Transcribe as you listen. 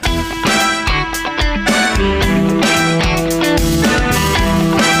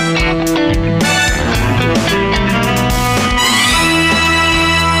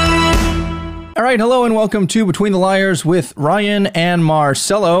right, hello and welcome to Between the Liars with Ryan and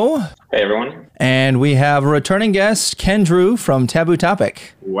Marcelo. Hey, everyone. And we have a returning guest, Ken Drew from Taboo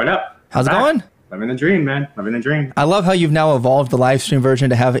Topic. What up? How's it going? Living the dream, man. Living the dream. I love how you've now evolved the live stream version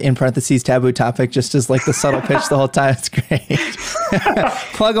to have in parentheses Taboo Topic just as like the subtle pitch the whole time. It's great.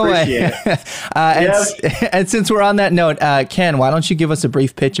 Plug away. And since we're on that note, Ken, why don't you give us a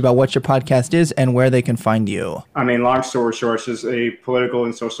brief pitch about what your podcast is and where they can find you? I mean, long story short, it's just a political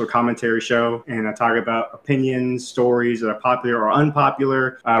and social commentary show. And I talk about opinions, stories that are popular or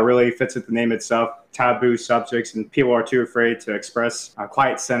unpopular. Really fits with the name itself. Taboo subjects, and people are too afraid to express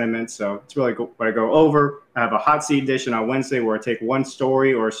quiet sentiments. So it's really what I go over. I have a hot seat edition on Wednesday where I take one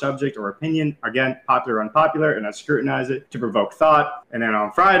story or subject or opinion, again, popular or unpopular, and I scrutinize it to provoke thought. And then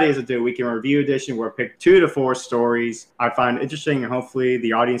on Fridays, I do a weekend review edition where I pick 2 to 4 stories I find interesting, and hopefully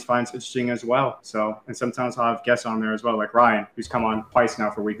the audience finds interesting as well. So, and sometimes I'll have guests on there as well, like Ryan, who's come on twice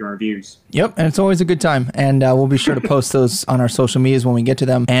now for weekend reviews. Yep, and it's always a good time. And we'll be sure to post those on our social medias when we get to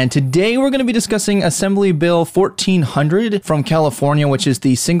them. And today we're going to be discussing Assembly Bill 1400 from California, which is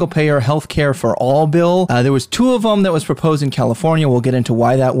the single-payer healthcare for all bill. There was 2 of them that was proposed in California. We'll get into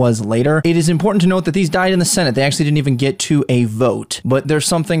why that was later. It is important to note that these died in the Senate. They actually didn't even get to a vote, but there's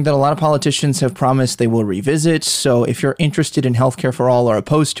something that a lot of politicians have promised they will revisit. So if you're interested in healthcare for all or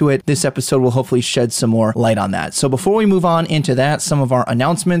opposed to it, this episode will hopefully shed some more light on that. So before we move on into that, some of our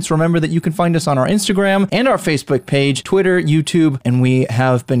announcements, remember that you can find us on our Instagram and our Facebook page, Twitter, YouTube, and we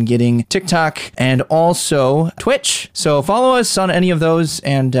have been getting TikTok and also Twitch. So follow us on any of those,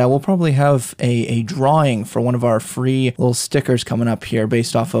 and we'll probably have a drawing for one of our free little stickers coming up here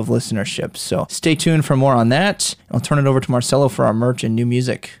based off of listenership. So stay tuned for more on that. I'll turn it over to Marcelo for our merch and new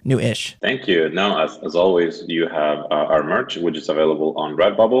music, new-ish. Thank you. Now, as always, you have our merch, which is available on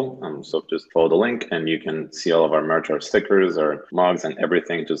Redbubble. So just follow the link and you can see all of our merch, our stickers, our mugs, and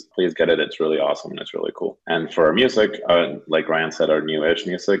everything. Just please get it. It's really awesome and it's really cool. And for our music, like Ryan said, our new-ish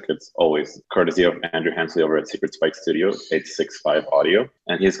music, it's always courtesy of Andrew Hensley over at Secret Spike Studio, 865 Audio.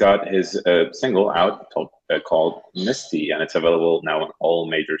 And he's got his single out called Misty, and it's available now on all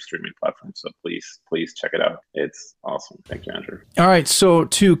major streaming platforms. So please check it out. It's awesome. Thank you, Andrew. All right. So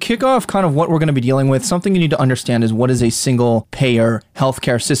to kick off kind of what we're going to be dealing with, something you need to understand is what is a single payer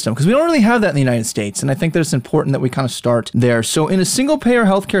healthcare system, because we don't really have that in the United States. And I think that it's important that we kind of start there. So in a single payer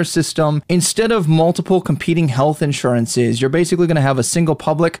healthcare system, instead of multiple competing health insurances, you're basically going to have a single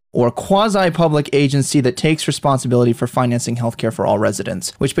public or quasi-public agency that takes responsibility for financing healthcare for all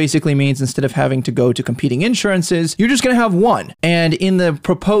residents, which basically means instead of having to go to competing insurances, you're just going to have one. And in the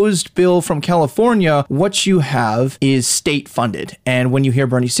proposed bill from California, what you have is state funded. And when you hear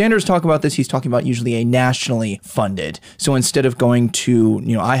Bernie Sanders talk about this, he's talking about usually a nationally funded. So instead of going to,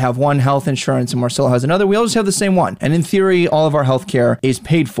 I have one health insurance and Marcelo has another, we all just have the same one. And in theory, all of our healthcare is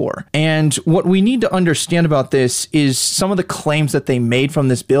paid for. And what we need to understand about this is some of the claims that they made from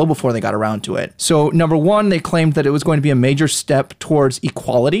this bill before they got around to it. So number one, they claimed that it was going to be a major step towards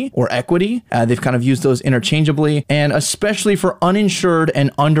equality or equity. They've kind of used those interchangeably, and especially for uninsured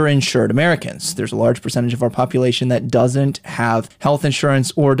and underinsured Americans. There's a large percentage of our population that doesn't have health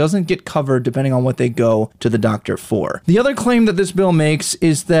insurance or doesn't get covered depending on what they go to the doctor for. The other claim that this bill makes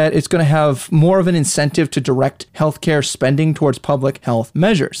is that it's going to have more of an incentive to direct healthcare spending towards public health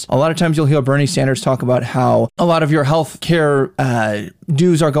measures. A lot of times you'll hear Bernie Sanders talk about how a lot of your healthcare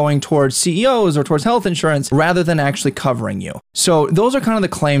dues are going towards CEOs or towards health insurance rather than actually covering you. So those are kind of the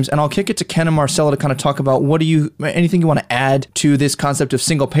claims, and I'll kick it to Ken and Marcelo to kind of talk about anything you want to add to this concept of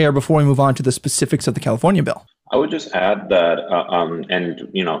single payer before we move on to the specifics of the California bill. I would just add that,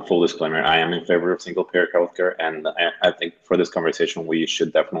 and full disclaimer, I am in favor of single payer healthcare, and I think for this conversation we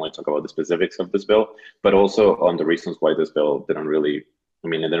should definitely talk about the specifics of this bill, but also on the reasons why this bill didn't really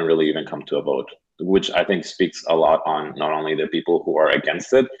even come to a vote, which I think speaks a lot on not only the people who are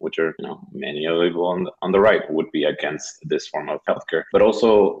against it, which are, many of the people on the right would be against this form of healthcare, but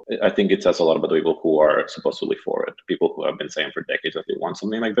also I think it says a lot about the people who are supposedly for it, people who have been saying for decades that they want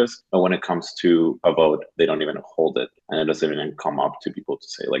something like this, but when it comes to a vote, they don't even hold it, and it doesn't even come up to people to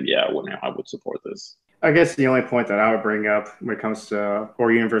say like, yeah, I would support this. I guess the only point that I would bring up when it comes to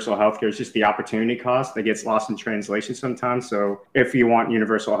core universal healthcare is just the opportunity cost that gets lost in translation sometimes. So if you want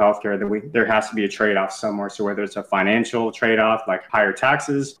universal healthcare, then there has to be a trade-off somewhere. So whether it's a financial trade-off like higher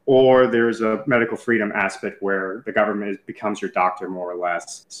taxes, or there's a medical freedom aspect where the government becomes your doctor more or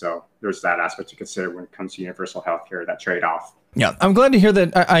less. So there's that aspect to consider when it comes to universal healthcare, that trade-off. Yeah, I'm glad to hear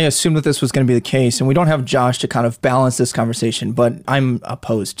that. I assumed that this was going to be the case, and we don't have Josh to kind of balance this conversation, but I'm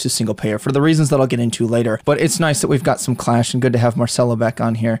opposed to single payer for the reasons that I'll get into later. But it's nice that we've got some clash, and good to have Marcelo back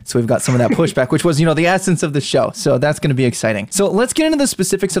on here. So we've got some of that pushback, which was, the essence of the show. So that's going to be exciting. So let's get into the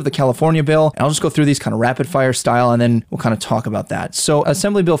specifics of the California bill. And I'll just go through these kind of rapid fire style, and then we'll kind of talk about that. So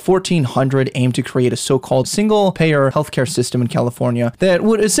Assembly Bill 1400 aimed to create a so-called single payer healthcare system in California that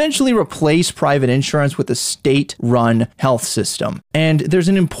would essentially replace private insurance with a state-run health system. And there's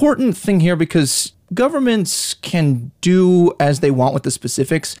an important thing here because governments can do as they want with the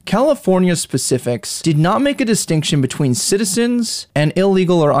specifics. California's specifics did not make a distinction between citizens and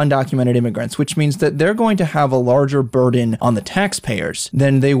illegal or undocumented immigrants, which means that they're going to have a larger burden on the taxpayers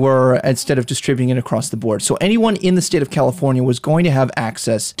than they were instead of distributing it across the board. So anyone in the state of California was going to have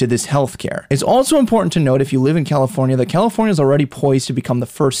access to this healthcare. It's also important to note, if you live in California, that California is already poised to become the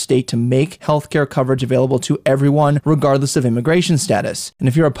first state to make healthcare coverage available to everyone, regardless of immigration status. And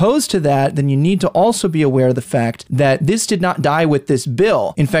if you're opposed to that, then you need to also be aware of the fact that this did not die with this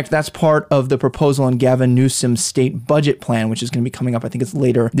bill. In fact, that's part of the proposal in Gavin Newsom's state budget plan, which is going to be coming up, I think it's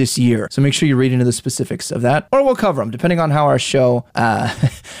later this year. So make sure you read into the specifics of that, or we'll cover them, depending on how our show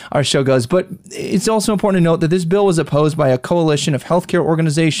goes. But it's also important to note that this bill was opposed by a coalition of healthcare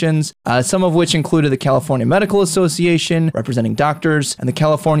organizations, some of which included the California Medical Association, representing doctors, and the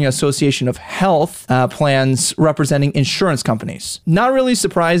California Association of Health Plans, representing insurance companies. Not really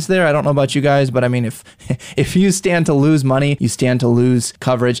surprised there. I don't know about you guys, but I mean, if you stand to lose money, you stand to lose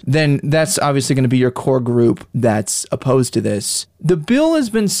coverage, then that's obviously going to be your core group that's opposed to this. The bill has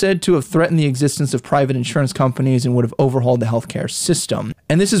been said to have threatened the existence of private insurance companies and would have overhauled the healthcare system.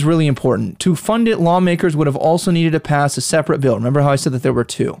 And this is really important. To fund it, lawmakers would have also needed to pass a separate bill. Remember how I said that there were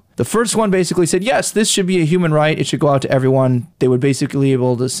two? The first one basically said, yes, this should be a human right. It should go out to everyone. They would basically be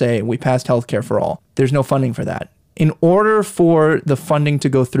able to say, we passed healthcare for all. There's no funding for that. In order for the funding to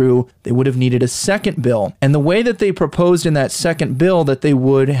go through, they would have needed a second bill. And the way that they proposed in that second bill that they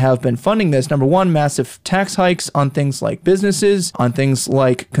would have been funding this, number one, massive tax hikes on things like businesses, on things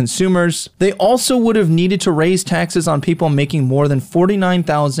like consumers. They also would have needed to raise taxes on people making more than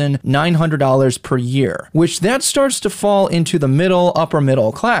 $49,900 per year, which that starts to fall into the upper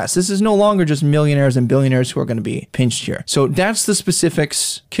middle class. This is no longer just millionaires and billionaires who are going to be pinched here. So that's the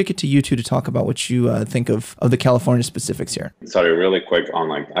specifics. Kick it to you two to talk about what you think of the California specifics here. Sorry, really quick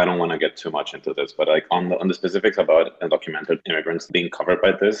on I don't want to get too much into this, but on the specifics about undocumented immigrants being covered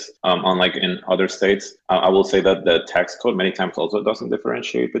by this, unlike in other states, I will say that the tax code many times also doesn't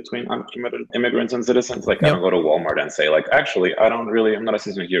differentiate between undocumented immigrants and citizens. I don't go to Walmart and say actually, I'm not a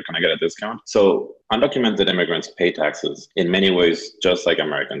citizen here. Can I get a discount? So undocumented immigrants pay taxes in many ways, just like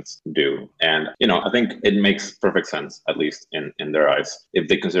Americans do. And, I think it makes perfect sense, at least in their eyes, if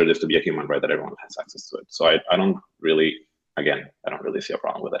they consider this to be a human right that everyone has access to it. So I don't really see a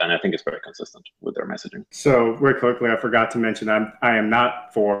problem with it. And I think it's very consistent with their messaging. So very quickly, I forgot to mention that I am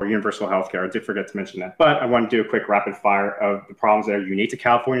not for universal healthcare. I did forget to mention that. But I want to do a quick rapid fire of the problems that are unique to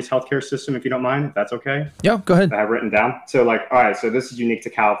California's healthcare system, if you don't mind, if that's okay. Yeah, go ahead. That I have written down. So all right, so this is unique to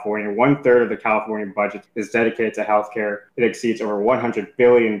California. 1/3 of the California budget is dedicated to healthcare. It exceeds over $100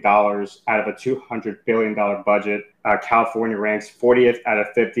 billion out of a $200 billion budget. California ranks 40th out of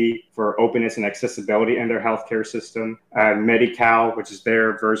 50 for openness and accessibility in their healthcare system. Medi-Cal, which is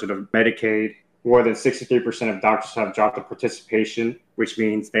their version of Medicaid, more than 63% of doctors have dropped the participation, which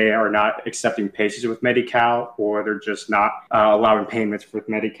means they are not accepting patients with Medi-Cal, or they're just not allowing payments with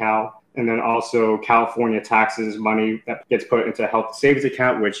Medi-Cal. And then also California taxes money that gets put into a health savings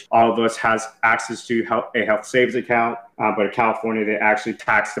account, which all of us has access to a health savings account. But in California, they actually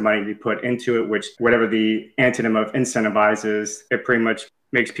tax the money to be put into it, which whatever the antonym of incentivizes, it pretty much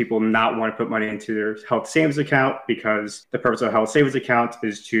makes people not want to put money into their health savings account, because the purpose of a health savings account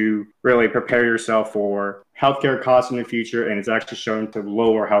is to really prepare yourself for healthcare costs in the future, and it's actually shown to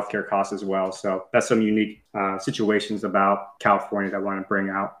lower healthcare costs as well. So that's some unique situations about California that I want to bring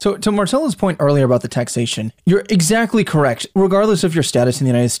out. So to Marcelo's point earlier about the taxation, you're exactly correct. Regardless of your status in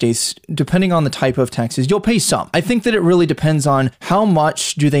the United States, depending on the type of taxes, you'll pay some. I think that it really depends on how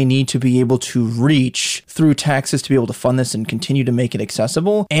much do they need to be able to reach through taxes to be able to fund this and continue to make it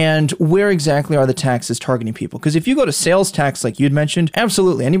accessible, and where exactly are the taxes targeting people. Because if you go to sales tax, like you'd mentioned,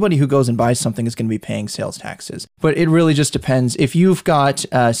 absolutely, anybody who goes and buys something is going to be paying sales taxes. But it really just depends. If you've got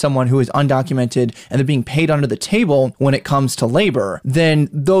someone who is undocumented and they're being paid under the table when it comes to labor, then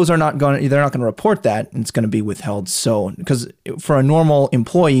they're not going to report that, and it's going to be withheld. So, because for a normal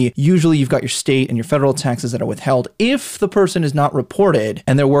employee, usually you've got your state and your federal taxes that are withheld. If the person is not reported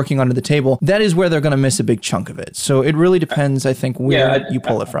and they're working under the table, that is where they're going to miss a big chunk of it. So it really depends, I think, where you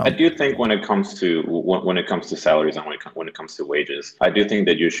pull it from. I do think when it comes to salaries and when it comes to wages, I do think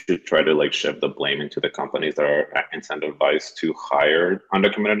that you should try to like shift the blame into the companies that are incentivized to hire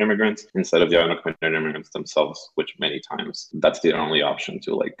undocumented immigrants instead of the undocumented immigrants themselves, which many times that's the only option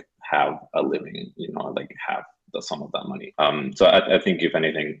to like have a living, like have some of that money. So I think if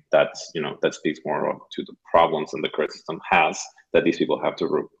anything, that speaks more to the problems that the current system has, that these people have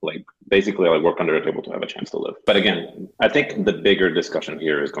to basically work under the table to have a chance to live. But again, I think the bigger discussion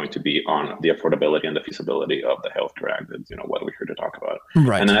here is going to be on the affordability and the feasibility of the Healthcare Act. That's, what we're here to talk about.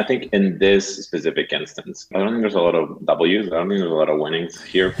 Right. And then I think in this specific instance, I don't think there's a lot of W's. I don't think there's a lot of winnings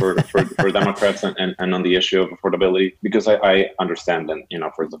here for Democrats and on the issue of affordability, because I understand, and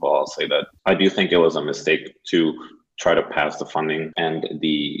first of all, I'll say that I do think it was a mistake to try to pass the funding and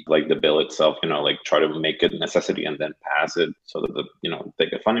the bill itself, try to make it a necessity and then pass it so that they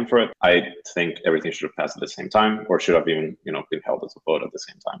get funding for it. I think everything should have passed at the same time, or should have even, been held as a vote at the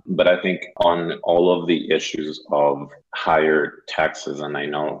same time. But I think on all of the issues of higher taxes, and I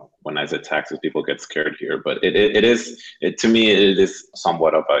know when I say taxes, people get scared here, but to me, it is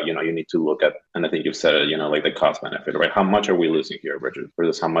somewhat of a, you need to look at, and I think you've said it, like the cost benefit, right? How much are we losing here, Richard,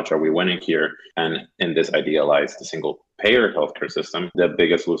 versus how much are we winning here? And in this idealized single payer healthcare system, the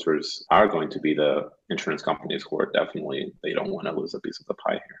biggest losers are going to be the insurance companies, who are definitely, they don't want to lose a piece of the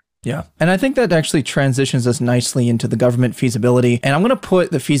pie here. Yeah. And I think that actually transitions us nicely into the government feasibility. And I'm going to put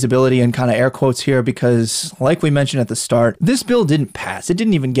the feasibility in kind of air quotes here because, like we mentioned at the start, this bill didn't pass. It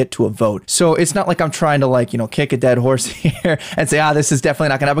didn't even get to a vote. So it's not like I'm trying to kick a dead horse here and say, this is definitely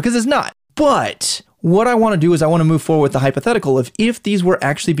not going to happen, because it's not. But what I want to do is I want to move forward with the hypothetical of if these were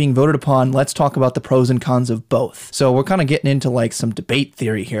actually being voted upon, let's talk about the pros and cons of both. So we're kind of getting into some debate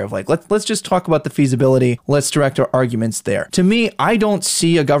theory here of let's just talk about the feasibility. Let's direct our arguments there. To me, I don't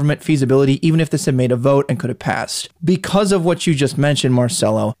see a government feasibility even if this had made a vote and could have passed, because of what you just mentioned,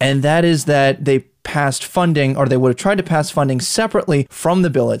 Marcelo, and that is that they passed funding, or they would have tried to pass funding separately from the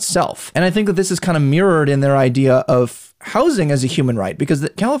bill itself. And I think that this is kind of mirrored in their idea of housing as a human right, because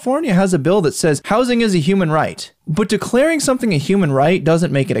California has a bill that says housing is a human right. But declaring something a human right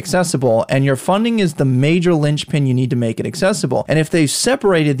doesn't make it accessible, and your funding is the major linchpin you need to make it accessible. And if they've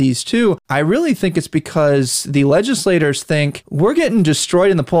separated these two, I really think it's because the legislators think we're getting destroyed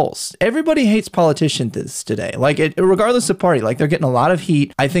in the polls. Everybody hates politicians today, regardless of party. They're getting a lot of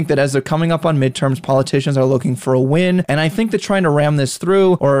heat. I think that as they're coming up on midterms, politicians are looking for a win, and I think that trying to ram this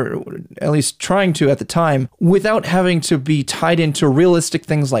through, or at least trying to at the time, without having to be tied into realistic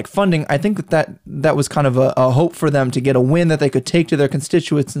things like funding, I think that was kind of a hope for them to get a win that they could take to their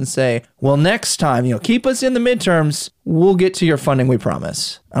constituents and say, well, next time, keep us in the midterms, we'll get to your funding, we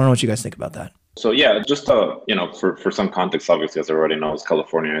promise. I don't know what you guys think about that. So yeah, just for some context, obviously, as everybody knows,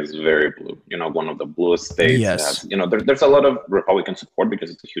 California is very blue. One of the bluest states. Yes. There's a lot of Republican support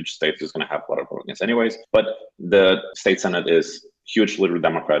because it's a huge state. So it's going to have a lot of Republicans anyways. But the state Senate is hugely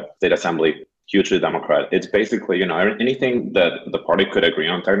Democrat. State Assembly, hugely Democrat. It's basically, anything that the party could agree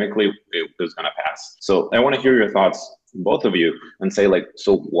on, technically, it was going to pass. So I want to hear your thoughts, both of you, and say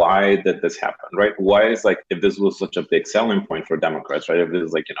so why did this happen, right? Why is if this was such a big selling point for Democrats, right? If this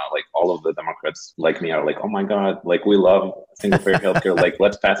is all of the Democrats like me are oh my God, we love single payer healthcare,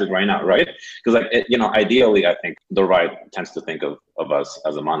 let's pass it right now, right? Because ideally, I think the right tends to think of us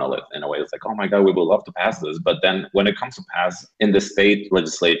as a monolith in a way. It's oh my God, we would love to pass this. But then when it comes to pass in the state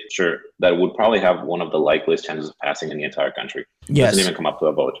legislature, that would probably have one of the likeliest chances of passing in the entire country. Yes. Doesn't even come up to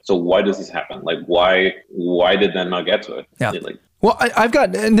a vote. So why does this happen? Why did they not get to it? Yeah. Well, I've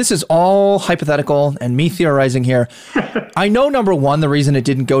got, and this is all hypothetical and me theorizing here. I know, number one, the reason it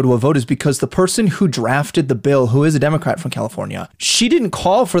didn't go to a vote is because the person who drafted the bill, who is a Democrat from California, she didn't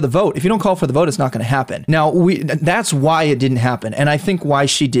call for the vote. If you don't call for the vote, it's not going to happen. Now, that's why it didn't happen. And I think why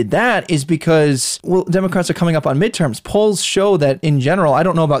she did that is because, Democrats are coming up on midterms. Polls show that in general, I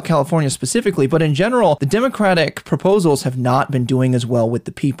don't know about California specifically, but in general, the Democratic proposals have not been doing as well with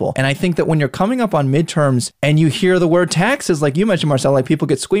the people. And I think that when you're coming up on midterms and you hear the word taxes, like you mentioned, Marcel, like people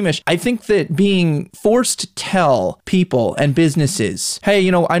get squeamish. I think that being forced to tell people and businesses, hey,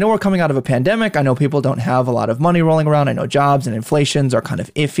 you know, I know we're coming out of a pandemic. I know people don't have a lot of money rolling around. I know jobs and inflations are kind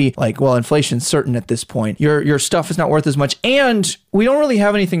of iffy. Like, well, inflation's certain at this point. Your stuff is not worth as much. And we don't really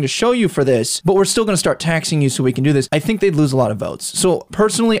have anything to show you for this, but we're still going to start taxing you so we can do this. I think they'd lose a lot of votes. So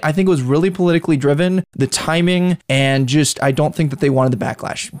personally, I think it was really politically driven, the timing, and just, I don't think that they wanted the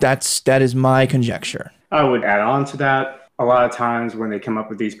backlash. That is my conjecture. I would add on to that. A lot of times when they come up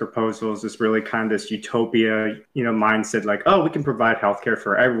with these proposals, it's really kind of this utopia, mindset like, oh, we can provide healthcare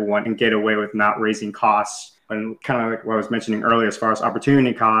for everyone and get away with not raising costs. And kind of like what I was mentioning earlier, as far as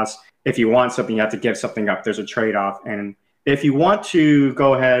opportunity costs, if you want something, you have to give something up. There's a trade-off. And if you want to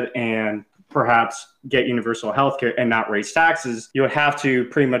go ahead and perhaps get universal healthcare and not raise taxes, you would have to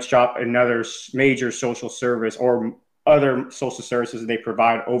pretty much drop another major social service or other social services they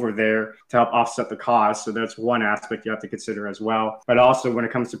provide over there to help offset the cost. So that's one aspect you have to consider as well. But also when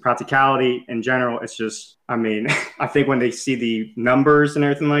it comes to practicality in general, it's just, I think when they see the numbers and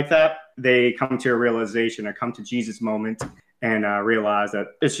everything like that, they come to a realization or come to Jesus moment and realize that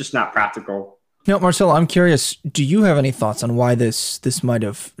it's just not practical. Now, Marcelo, I'm curious, do you have any thoughts on why this might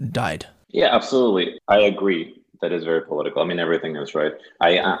have died? Yeah, absolutely. I agree. That is very political. Everything is right.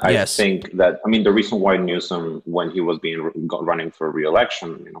 I think that, the reason why Newsom, when he was running for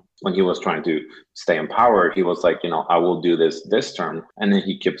re-election, when he was trying to stay in power, he was like, I will do this term. And then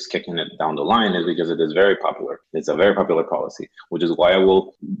he keeps kicking it down the line is because it is very popular. It's a very popular policy, which is why I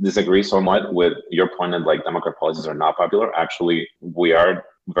will disagree somewhat with your point that like Democrat policies are not popular. Actually, we are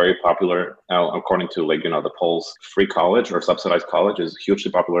very popular according to the polls. Free college or subsidized college is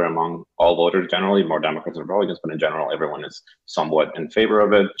hugely popular among all voters generally, more Democrats and Republicans, but in general everyone is somewhat in favor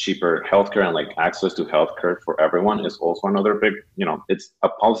of it. Cheaper healthcare and access to healthcare for everyone is also another big, it's a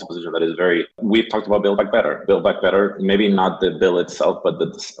policy position that is very, we've talked about Build Back Better, maybe not the bill itself, but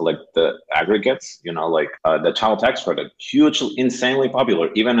the aggregates, the child tax credit, hugely, insanely popular,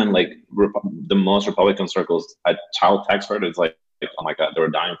 even in the most Republican circles. A child tax credit is oh my God, they were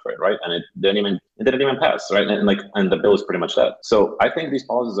dying for it, right? And it didn't even pass, right? And the bill is pretty much that. So I think these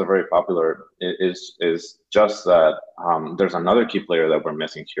policies are very popular. It is just that there's another key player that we're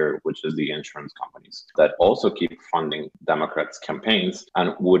missing here, which is the insurance companies that also keep funding Democrats' campaigns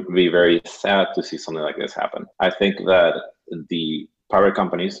and would be very sad to see something like this happen. I think that the private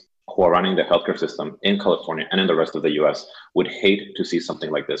companies who are running the healthcare system in California and in the rest of the US would hate to see something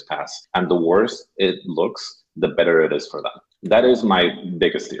like this pass. And the worse it looks, the better it is for them. That is my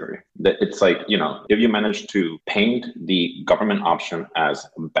biggest theory. That it's if you manage to paint the government option as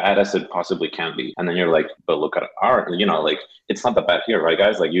bad as it possibly can be, and then you're like, but look at our, it's not that bad here, right,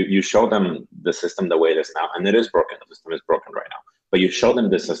 guys? You show them the system the way it is now, and it is broken. The system is broken right now. But you show them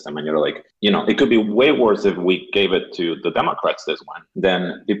this system and you're like, it could be way worse if we gave it to the Democrats this one.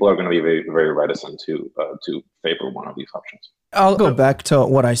 Then people are going to be very, very reticent to favor one of these options. I'll go back to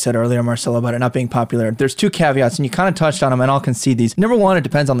what I said earlier, Marcelo, about it not being popular. There's two caveats, and you kind of touched on them, and I'll concede these. Number one, it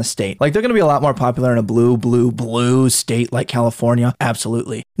depends on the state. They're going to be a lot more popular in a blue state like California.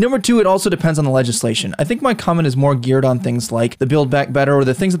 Absolutely. Number two, it also depends on the legislation. I think my comment is more geared on things like the Build Back Better or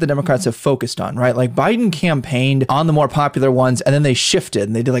the things that the Democrats have focused on, right? Biden campaigned on the more popular ones, and then they shifted,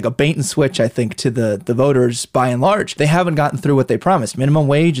 and they did a bait and switch, I think, to the voters by and large. They haven't gotten through what they promised. Minimum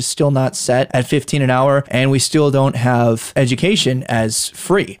wage is still not set at $15 an hour, and we still don't have education as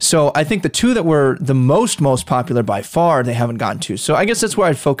free. So I think the two that were the most popular by far, they haven't gotten to. So I guess that's where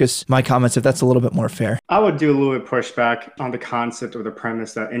I'd focus my comments, if that's a little bit more fair. I would do a little bit pushback on the concept or the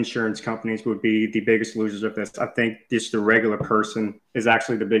premise that insurance companies would be the biggest losers of this. I think just the regular person is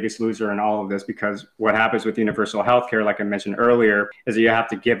actually the biggest loser in all of this, because what happens with universal healthcare, like I mentioned earlier, is that you have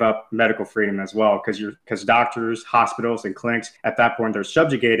to give up medical freedom as well, because doctors, hospitals, and clinics at that point, they're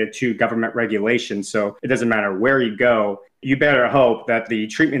subjugated to government regulation. So it doesn't matter where you go, you better hope that the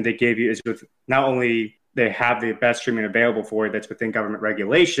treatment they gave you is with not only they have the best treatment available for you that's within government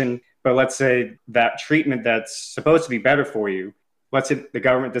regulation, but let's say that treatment that's supposed to be better for you, let's say the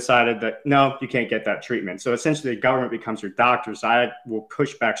government decided that, no, you can't get that treatment. So essentially the government becomes your doctor. So I will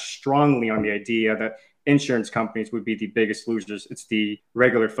push back strongly on the idea that insurance companies would be the biggest losers. It's the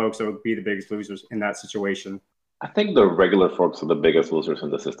regular folks that would be the biggest losers in that situation. I think the regular folks are the biggest losers in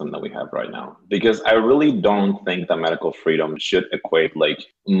the system that we have right now, because I really don't think that medical freedom should equate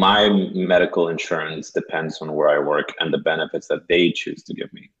my medical insurance depends on where I work and the benefits that they choose to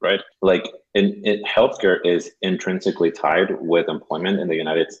give me, right? Healthcare is intrinsically tied with employment in the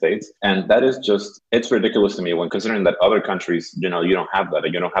United States. And that is it's ridiculous to me when considering that other countries, you don't have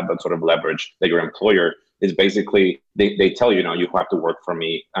that. You don't have that sort of leverage that your employer is basically they tell you, you have to work for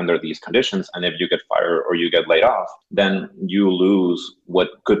me under these conditions. And if you get fired or you get laid off, then you lose what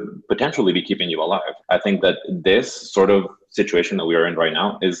could potentially be keeping you alive. I think that this sort of situation that we are in right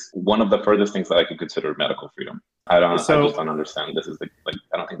now is one of the furthest things that I could consider medical freedom. I just don't understand. I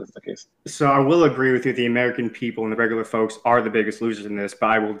don't think this is the case. So I will agree with you. The American people and the regular folks are the biggest losers in this, but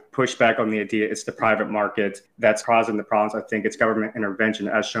I will push back on the idea it's the private market that's causing the problems. I think it's government intervention,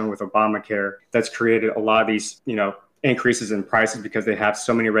 as shown with Obamacare, that's created a lot of these, increases in prices because they have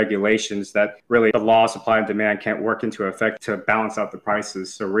so many regulations that really the law of supply and demand can't work into effect to balance out the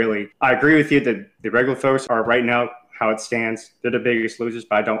prices. So really, I agree with you that the regular folks are right now, how it stands, they're the biggest losers,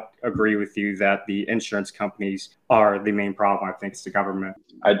 but I don't agree with you that the insurance companies are the main problem. I think it's the government.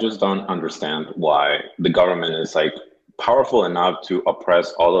 I just don't understand why the government is powerful enough to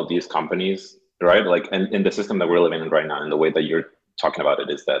oppress all of these companies, right? And in the system that we're living in right now, in the way that you're talking about it,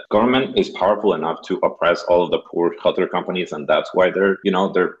 is that government is powerful enough to oppress all of the poor healthcare companies, and that's why they're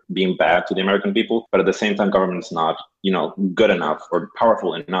being bad to the American people. But at the same time, government's not good enough or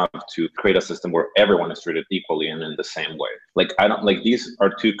powerful enough to create a system where everyone is treated equally and in the same way. These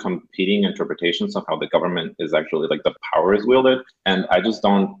are two competing interpretations of how the government is actually the power is wielded, and I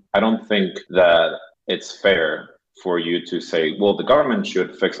don't think that it's fair for you to say, well, the government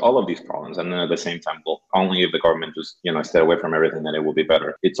should fix all of these problems. And then at the same time, well, only if the government just, stay away from everything, then it will be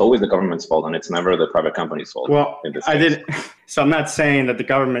better. It's always the government's fault, and it's never the private company's fault. Well, so I'm not saying that the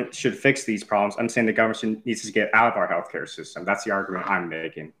government should fix these problems. I'm saying the government needs to get out of our healthcare system. That's the argument I'm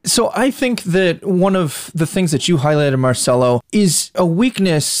making. So I think that one of the things that you highlighted, Marcelo, is a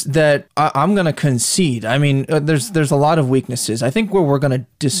weakness that I'm going to concede. I mean, there's a lot of weaknesses. I think where we're going to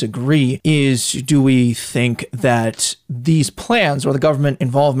disagree is, do we think that these plans or the government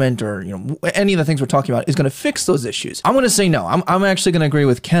involvement or any of the things we're talking about is going to fix those issues? I'm going to say no. I'm actually going to agree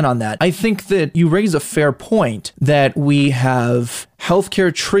with Ken on that. I think that you raise a fair point that we have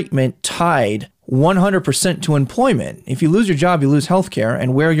healthcare treatment tied 100% to employment. If you lose your job, you lose healthcare,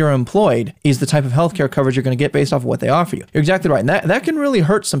 and where you're employed is the type of healthcare coverage you're going to get based off of what they offer you. You're exactly right. And that can really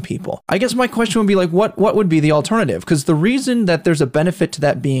hurt some people. I guess my question would be what would be the alternative? Because the reason that there's a benefit to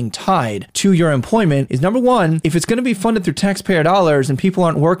that being tied to your employment is, number one, if it's going to be funded through taxpayer dollars and people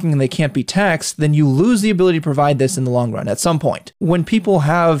aren't working and they can't be taxed, then you lose the ability to provide this in the long run at some point. When people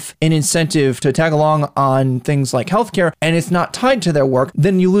have an incentive to tag along on things like healthcare and it's not tied to their work,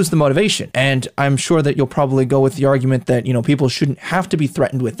 then you lose the motivation. And I'm sure that you'll probably go with the argument that, people shouldn't have to be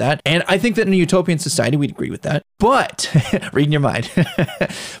threatened with that. And I think that in a utopian society, we'd agree with that. But, reading your mind.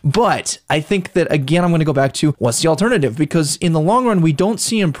 But I think that, again, I'm going to go back to what's the alternative? Because in the long run, we don't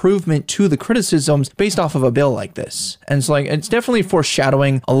see improvement to the criticisms based off of a bill like this. And so it's definitely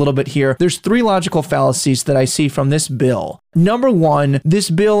foreshadowing a little bit here. There's three logical fallacies that I see from this bill. Number one, this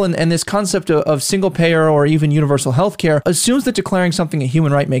bill and this concept of single payer or even universal healthcare assumes that declaring something a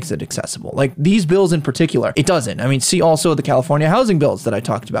human right makes it accessible. Like these bills in particular, it doesn't. I mean, see also the California housing bills that I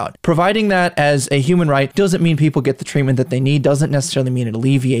talked about. Providing that as a human right doesn't mean people get the treatment that they need, doesn't necessarily mean it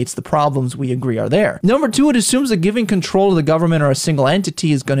alleviates the problems we agree are there. Number two, it assumes that giving control to the government or a single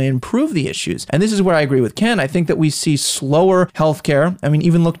entity is going to improve the issues. And this is where I agree with Ken. I think that we see slower healthcare. I mean,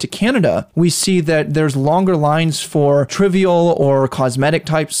 even look to Canada, we see that there's longer lines for trivial or cosmetic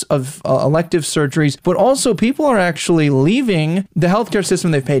types of elective surgeries, but also people are actually leaving the healthcare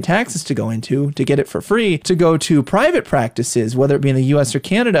system they've paid taxes to go into to get it for free, to go to private practices, whether it be in the US or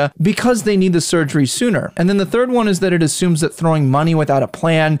Canada, because they need the surgery sooner. And then the third one is that it assumes that throwing money without a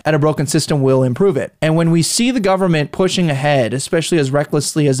plan at a broken system will improve it. And when we see the government pushing ahead, especially as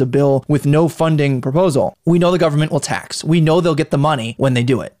recklessly as a bill with no funding proposal, we know the government will tax. We know they'll get the money when they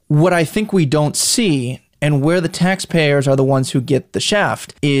do it. What I think we don't see, and where the taxpayers are the ones who get the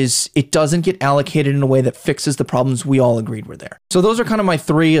shaft, is it doesn't get allocated in a way that fixes the problems we all agreed were there. So those are kind of my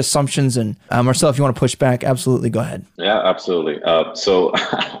three assumptions. And Marcel, if you want to push back, absolutely go ahead. Yeah, absolutely. So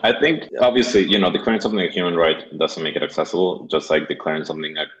I think obviously, declaring something a human right doesn't make it accessible, just like declaring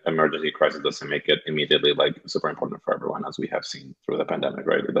something an emergency crisis doesn't make it immediately super important for everyone, as we have seen through the pandemic,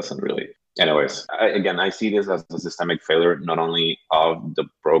 right? It doesn't really. Anyways, I see this as a systemic failure, not only of the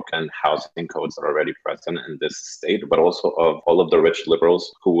broken housing codes that are already present in this state, but also of all of the rich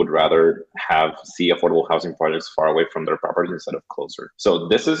liberals who would rather see affordable housing projects far away from their properties instead of closer. So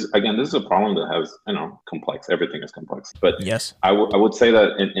this is a problem that has, complex. Everything is complex. But yes, I would say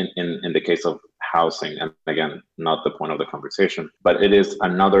that in the case of housing, and again, not the point of the conversation, but it is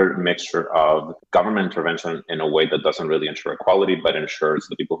another mixture of government intervention in a way that doesn't really ensure equality, but ensures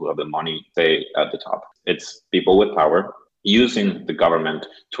the people who have the money stay at the top. It's people with power using the government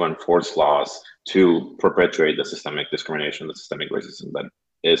to enforce laws to perpetuate the systemic discrimination, the systemic racism that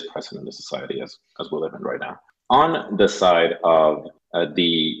is present in the society as we live in right now. On the side of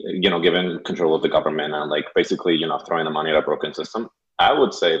given control of the government and like basically, throwing the money at a broken system, I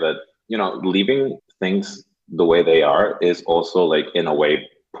would say that, leaving things the way they are is also like in a way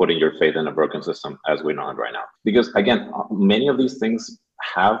putting your faith in a broken system as we know it right now. Because again, many of these things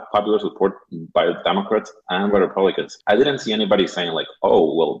have popular support by Democrats and by Republicans. I didn't see anybody saying like,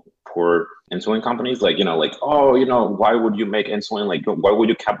 oh, well, poor insulin companies, why would you make insulin? Like, why would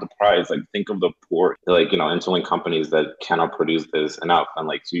you cap the price? Like, think of the poor, insulin companies that cannot produce this enough. And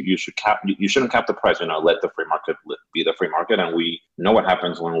like, so you shouldn't cap the price, let the free market be the free market. And we know what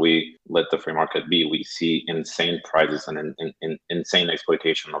happens when we let the free market be. We see insane prices and insane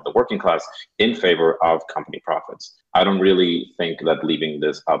exploitation of the working class in favor of company profits. I don't really think that leaving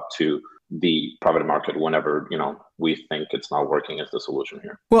this up to the private market whenever, we think it's not working is the solution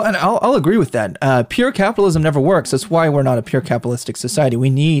here. Well, and I'll agree with that. Pure capitalism never works. That's why we're not a pure capitalistic society. We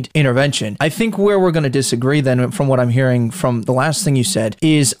need intervention. I think where we're going to disagree then, from what I'm hearing from the last thing you said,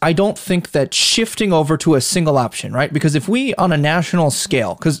 is I don't think that shifting over to a single option, right? Because if we, on a national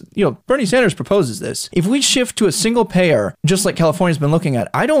scale, because, Bernie Sanders proposes this, if we shift to a single payer, just like California's been looking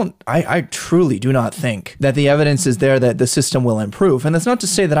at, I truly do not think that the evidence is there that the system will improve. And that's not to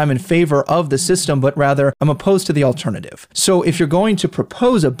say that I'm in favor of the system, but rather I'm opposed to the alternative. So if you're going to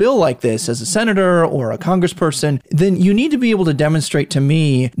propose a bill like this as a senator or a congressperson, then you need to be able to demonstrate to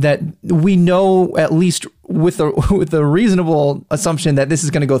me that we know at least with a reasonable assumption that this is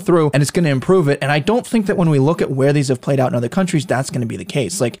going to go through and it's going to improve it. And I don't think that when we look at where these have played out in other countries, that's going to be the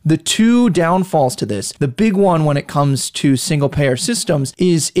case. Like the two downfalls to this, the big one when it comes to single payer systems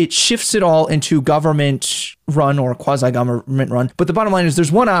is it shifts it all into government run or quasi-government run. But the bottom line is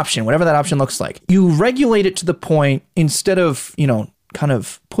there's one option, whatever that option looks like. You regulate it to the point instead of, kind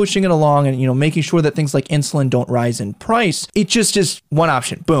of pushing it along and, making sure that things like insulin don't rise in price. It just is one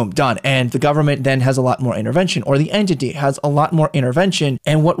option. Boom, done. And the government then has a lot more intervention, or the entity has a lot more intervention.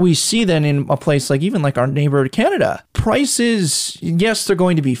 And what we see then in a place like even like our neighbor Canada, prices, yes, they're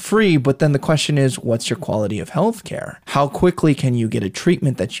going to be free, but then the question is, what's your quality of healthcare? How quickly can you get a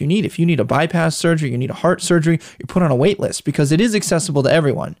treatment that you need? If you need a bypass surgery, you need a heart surgery, you're put on a wait list because it is accessible to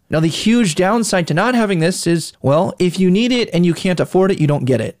everyone. Now, the huge downside to not having this is, well, if you need it and you can't afford it, you don't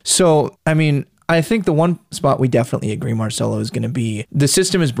get it. So, I think the one spot we definitely agree, Marcelo, is going to be the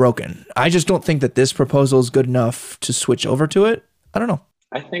system is broken. I just don't think that this proposal is good enough to switch over to it. I don't know.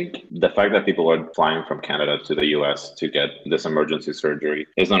 I think the fact that people are flying from Canada to the US to get this emergency surgery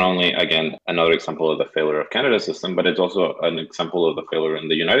is not only, again, another example of the failure of Canada's system, but it's also an example of the failure in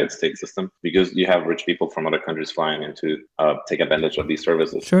the United States system, because you have rich people from other countries flying in to take advantage of these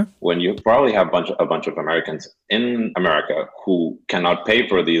services. Sure. When you probably have a bunch of Americans in America who cannot pay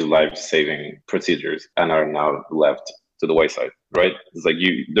for these life-saving procedures and are now left to the wayside, right? It's like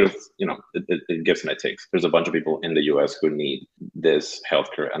it gives and it takes. There's a bunch of people in the US who need this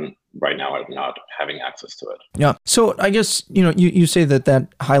healthcare and right now are not having access to it. Yeah. So I guess, you say that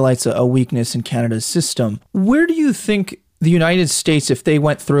highlights a weakness in Canada's system. Where do you think the United States, if they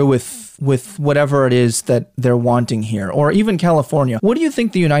went through with whatever it is that they're wanting here, or even California, what do you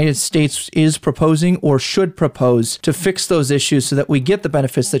think the United States is proposing or should propose to fix those issues so that we get the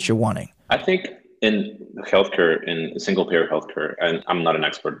benefits that you're wanting? I think in healthcare, in single-payer healthcare, and I'm not an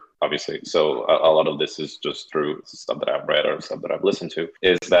expert, obviously, so a lot of this is just through stuff that I've read or stuff that I've listened to,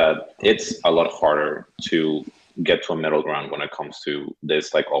 is that it's a lot harder to get to a middle ground when it comes to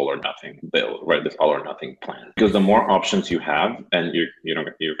this like all or nothing bill, right? This all or nothing plan. Because the more options you have, and you're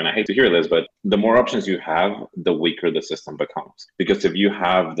going to hate to hear this, but the more options you have, the weaker the system becomes. Because if you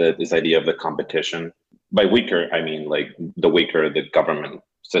have this idea of the competition, by weaker, I mean like the weaker the government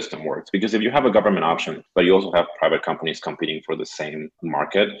system works. Because if you have a government option, but you also have private companies competing for the same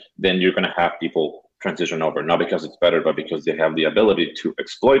market, then you're going to have people transition over, not because it's better, but because they have the ability to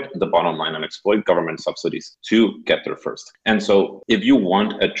exploit the bottom line and exploit government subsidies to get there first. And so if you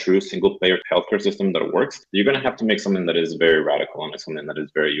want a true single payer healthcare system that works, you're going to have to make something that is very radical and something that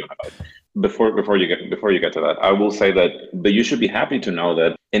is very unified. Before you get to that, I will say that you should be happy to know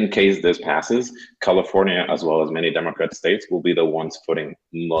that in case this passes, California, as well as many Democrat states, will be the ones footing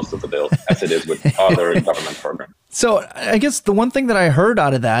most of the bill, as it is with other government programs. So I guess the one thing that I heard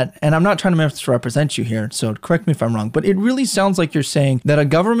out of that, and I'm not trying to misrepresent you here, so correct me if I'm wrong, but it really sounds like you're saying that a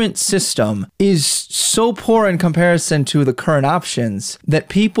government system is so poor in comparison to the current options that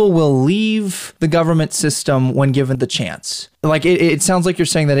people will leave the government system when given the chance. Like it sounds like you're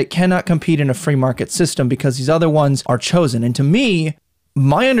saying that it cannot compete in a free market system because these other ones are chosen. And to me,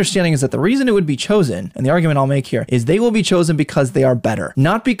 My understanding is that the reason it would be chosen, and the argument I'll make here, is they will be chosen because they are better.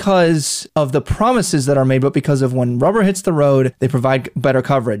 Not because of the promises that are made, but because of when rubber hits the road, they provide better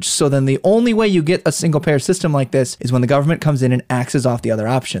coverage. So then the only way you get a single payer system like this is when the government comes in and axes off the other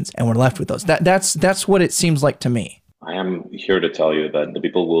options, and we're left with those. That's what it seems like to me. I am here to tell you that the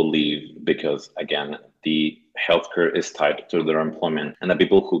people will leave because, again, the healthcare is tied to their employment, and the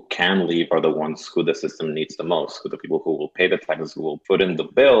people who can leave are the ones who the system needs the most, who the people who will pay the taxes, who will put in the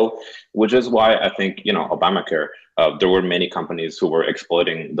bill, which is why I think, Obamacare, there were many companies who were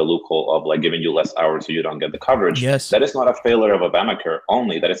exploiting the loophole of like giving you less hours so you don't get the coverage. Yes. That is not a failure of Obamacare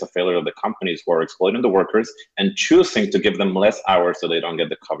only. That is a failure of the companies who are exploiting the workers and choosing to give them less hours so they don't get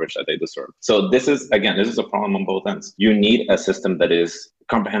the coverage that they deserve. So this is a problem on both ends. You need a system that is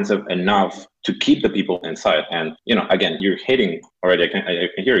comprehensive enough to keep the people inside. And, again, you're hating already. I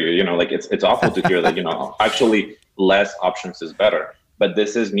can hear you, it's awful to hear that, actually less options is better. But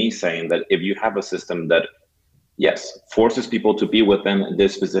this is me saying that if you have a system that, yes, forces people to be within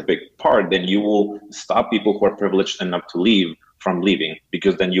this specific part, then you will stop people who are privileged enough to leave from leaving,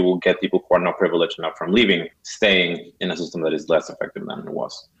 because then you will get people who are not privileged enough from leaving, staying in a system that is less effective than it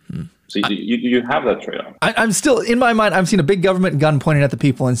was. So you have that trade-off. I'm still, in my mind, I'm seeing a big government gun pointing at the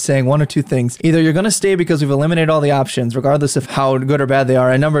people and saying one or two things. Either you're going to stay because we've eliminated all the options, regardless of how good or bad they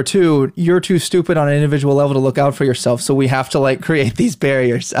are. And number two, you're too stupid on an individual level to look out for yourself. So we have to create these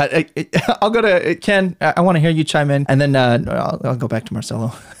barriers. I'll go to Ken. I want to hear you chime in, and then I'll go back to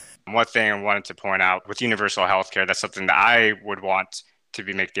Marcelo. One thing I wanted to point out with universal healthcare, that's something that I would want to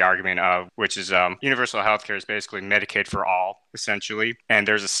make the argument of, which is universal healthcare is basically Medicaid for all, essentially. And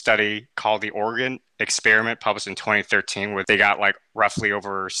there's a study called the Oregon Experiment published in 2013 where they got roughly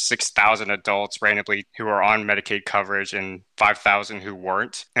over 6,000 adults randomly who are on Medicaid coverage and 5,000 who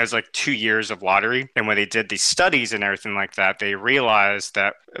weren't. It was 2 years of lottery. And when they did these studies and everything like that, they realized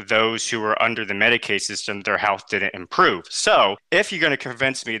that those who were under the Medicaid system, their health didn't improve. So if you're going to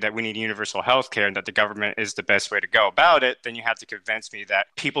convince me that we need universal health care and that the government is the best way to go about it, then you have to convince me that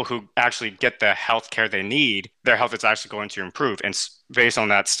people who actually get the health care they need, their health is actually going to improve. And based on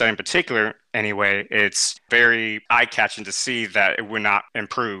that study in particular, anyway, it's very eye-catching to see that it would not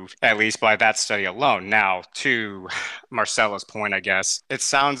improve, at least by that study alone. Now, to Marcelo's point, I guess, it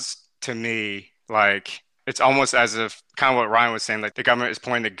sounds to me like it's almost as if kind of what Ryan was saying, the government is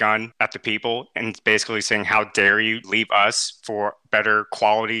pointing the gun at the people and basically saying, how dare you leave us for better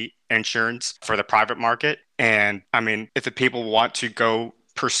quality insurance for the private market? And I mean, if the people want to go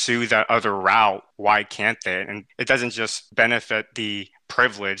pursue that other route, why can't they? And it doesn't just benefit the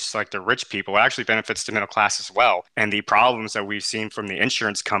privileged, like the rich people, it actually benefits the middle class as well. And the problems that we've seen from the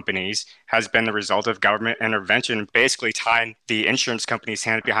insurance companies has been the result of government intervention, basically tying the insurance companies'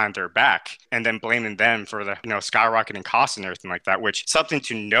 hand behind their back and then blaming them for the skyrocketing costs and everything like that, which something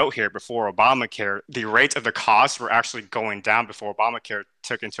to note here, before Obamacare, the rates of the costs were actually going down before Obamacare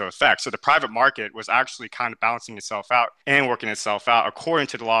took into effect. So the private market was actually kind of balancing itself out and working itself out according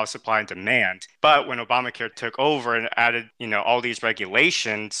to the law of supply and demand. But when Obamacare took over and added, all these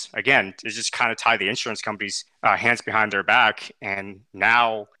regulations, again, it just kind of tied the insurance companies' hands behind their back. And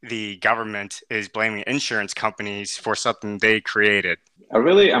now the government is blaming insurance companies for something they created. I'm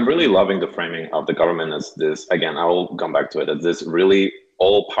really loving the framing of the government as this, again, I will come back to it, as this really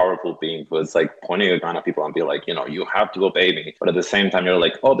all-powerful being who is pointing a gun at people and be like, you have to obey me. But at the same time, you're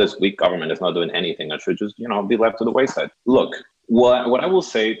like, oh, this weak government is not doing anything. I should just, be left to the wayside. Look, what I will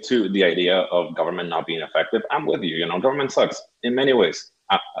say to the idea of government not being effective, I'm with you. Government sucks in many ways,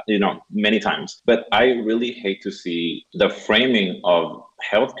 many times. But I really hate to see the framing of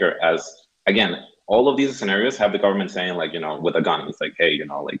healthcare as, again, all of these scenarios have the government saying with a gun, it's hey,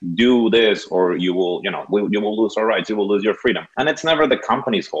 do this or you will, you will lose our rights, you will lose your freedom. And it's never the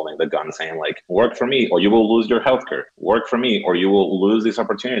companies holding the gun saying work for me or you will lose your healthcare, work for me or you will lose these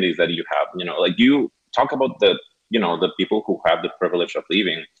opportunities that you have. You talk about the people who have the privilege of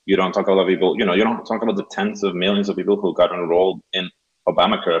leaving. You don't talk about people, you don't talk about the tens of millions of people who got enrolled in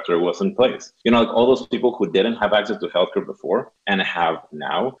Obamacare after it was in place. All those people who didn't have access to healthcare before and have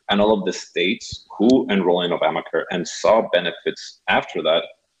now, and all of the states who enroll in Obamacare and saw benefits after that,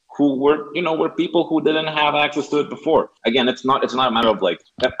 who were people who didn't have access to it before. Again, it's not a matter of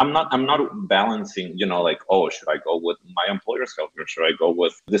I'm not balancing, like, oh, should I go with my employer's healthcare? Should I go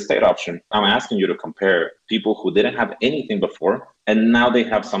with the state option? I'm asking you to compare people who didn't have anything before and now they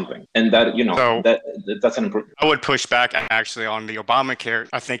have something. And that, that's an improvement. I would push back actually on the Obamacare.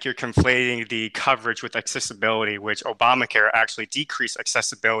 I think you're conflating the coverage with accessibility, which Obamacare actually decreased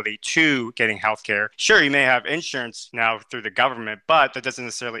accessibility to getting healthcare. Sure, you may have insurance now through the government, but that doesn't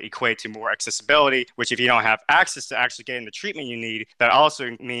necessarily equate to more accessibility, which if you don't have access to actually getting the treatment you need, that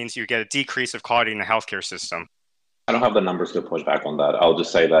also means you get a decrease of quality in the healthcare system. I don't have the numbers to push back on that. I'll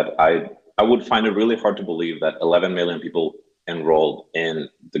just say that I would find it really hard to believe that 11 million people enrolled in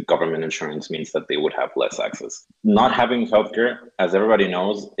the government insurance means that they would have less access. Not having healthcare, as everybody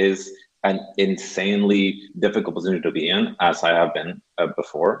knows, is an insanely difficult position to be in, as I have been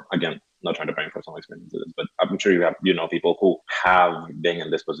before. Again, not trying to bring personal experience to this, but I'm sure you know people who have been in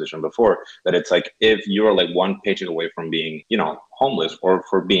this position before, that it's like, if you're like one paycheck away from being, homeless, or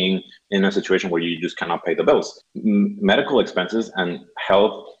for being in a situation where you just cannot pay the bills. Medical expenses and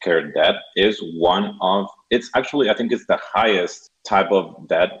healthcare debt is one of, it's actually, I think it's the highest type of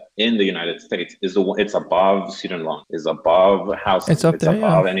debt in the United States. It's above student loan, is above housing, it's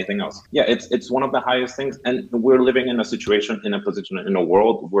above anything else. Yeah, it's one of the highest things, and we're living in a situation, in a position, in a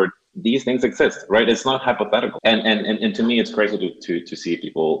world where these things exist, right? It's not hypothetical. And to me, it's crazy to see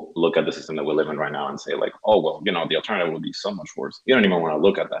people look at the system that we live in right now and say like, oh, well, the alternative would be so much worse. You don't even want to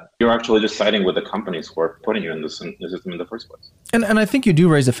look at that. You're actually just siding with the companies who are putting you in the system in the first place. And I think you do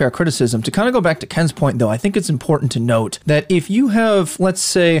raise a fair criticism. To kind of go back to Ken's point, though, I think it's important to note that if you have, let's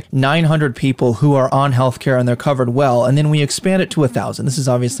say, 900 people who are on healthcare and they're covered well, and then we expand it to 1,000. This is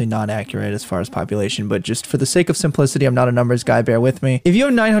obviously not accurate as far as population, but just for the sake of simplicity, I'm not a numbers guy, bear with me. If you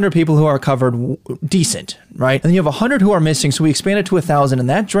have 900 people who are covered decent, right? And then you have 100 who are missing, so we expand it to 1,000, and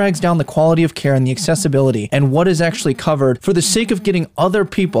that drags down the quality of care and the accessibility and what is actually covered for the sake of getting other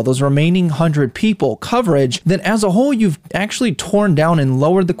people, those remaining 100 people, coverage. Then as a whole, you've actually torn down and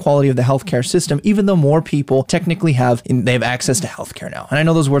lowered the quality of the healthcare system, even though more people technically have access to healthcare now. And I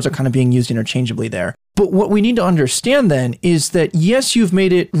know those words are kind of being used interchangeably there. But what we need to understand then is that, yes, you've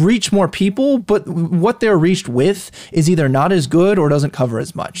made it reach more people, but what they're reached with is either not as good or doesn't cover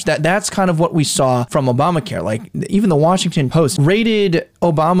as much. That's kind of what we saw from Obamacare. Like, even the Washington Post rated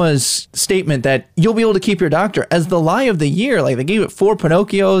Obama's statement that you'll be able to keep your doctor as the lie of the year. Like, they gave it 4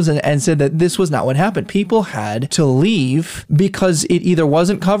 Pinocchios and said that this was not what happened. People had to leave because it either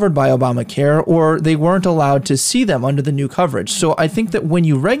wasn't covered by Obamacare or they weren't allowed to see them under the new coverage. So I think that when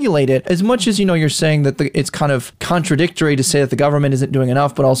you regulate it, as much as, you're saying that it's kind of contradictory to say that the government isn't doing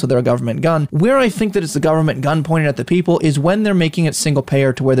enough, but also they're a government gun. Where I think that it's the government gun pointed at the people is when they're making it single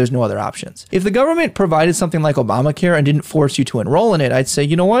payer to where there's no other options. If the government provided something like Obamacare and didn't force you to enroll in it, I'd say,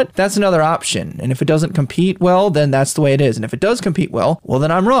 you know what? That's another option. And if it doesn't compete well, then that's the way it is. And if it does compete well,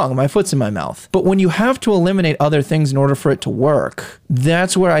 then I'm wrong. My foot's in my mouth. But when you have to eliminate other things in order for it to work,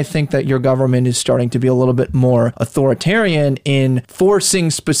 that's where I think that your government is starting to be a little bit more authoritarian in forcing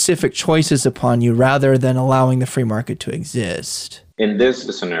specific choices upon you rather than allowing the free market to exist. In this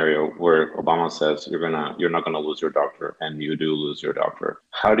scenario where Obama says you're not gonna lose your doctor, and you do lose your doctor,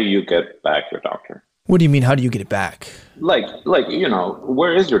 how do you get back your doctor? What do you mean? How do you get it back? Like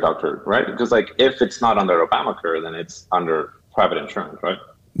where is your doctor, right? Because if it's not under Obamacare, then it's under private insurance, right?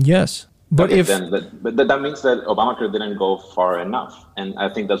 Yes. But okay, but that means that Obamacare didn't go far enough. And I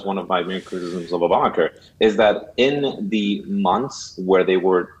think that's one of my main criticisms of Obamacare, is that in the months where they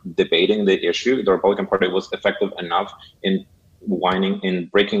were debating the issue, the Republican Party was effective enough in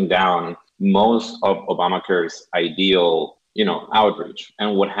breaking down most of Obamacare's ideal, outreach.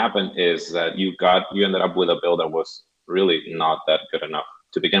 And what happened is that you ended up with a bill that was really not that good enough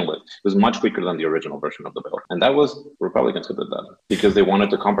to begin with. It was much weaker than the original version of the bill. And that was Republicans who did that because they wanted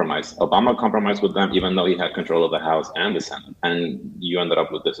to compromise. Obama compromised with them, even though he had control of the House and the Senate. And you ended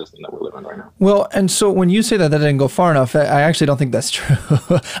up with the system that we live in right now. Well, and so when you say that didn't go far enough, I actually don't think that's true.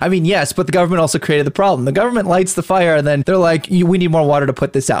 I mean, yes, but the government also created the problem. The government lights the fire and then they're like, we need more water to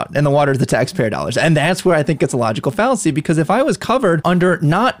put this out. And the water is the taxpayer dollars. And that's where I think it's a logical fallacy, because if I was covered under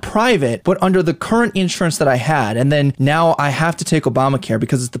not private, but under the current insurance that I had, and then now I have to take Obamacare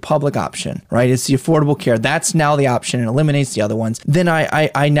because it's the public option, right? It's the affordable care. That's now the option and eliminates the other ones. Then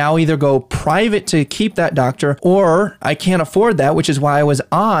I now either go private to keep that doctor, or I can't afford that, which is why I was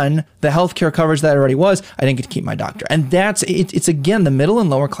on the healthcare coverage that I already was. I didn't get to keep my doctor. And that's it. It's again, the middle and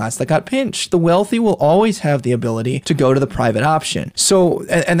lower class that got pinched. The wealthy will always have the ability to go to the private option. So,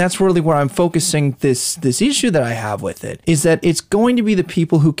 and that's really where I'm focusing this issue that I have with it, is that it's going to be the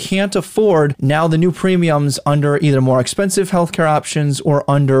people who can't afford now the new premiums under either more expensive healthcare options or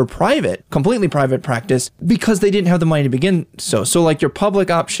under completely private practice because they didn't have the money to begin so like your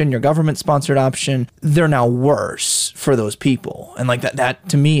public option, your government sponsored option, they're now worse for those people. And like that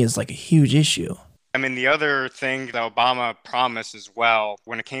to me is like a huge issue. I mean, the other thing that Obama promised as well,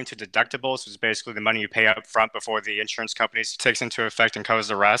 when it came to deductibles, was basically the money you pay up front before the insurance companies takes into effect and covers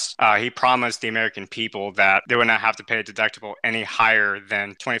the rest. He promised the American people that they would not have to pay a deductible any higher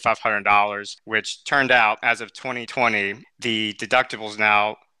than $2,500, which turned out, as of 2020, the deductibles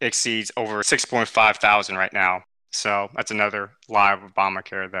now exceeds over $6,500 right now. So that's another lie of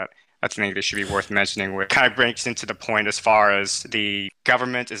Obamacare that I think that should be worth mentioning, which kind of breaks into the point as far as the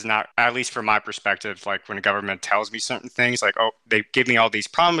government is not, at least from my perspective, like when the government tells me certain things, like, oh, they give me all these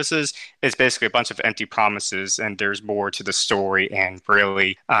promises, it's basically a bunch of empty promises and there's more to the story. And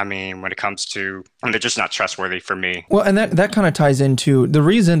really, I mean, when it comes to, they're just not trustworthy for me. Well, and that kind of ties into the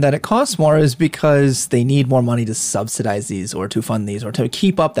reason that it costs more is because they need more money to subsidize these or to fund these or to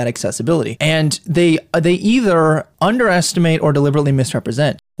keep up that accessibility. And they either underestimate or deliberately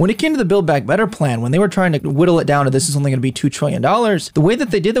misrepresent. When it came to the Build Back Better plan, when they were trying to whittle it down to this is only going to be $2 trillion, the way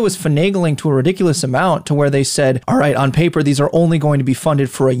that they did that was finagling to a ridiculous amount to where they said, all right, on paper, these are only going to be funded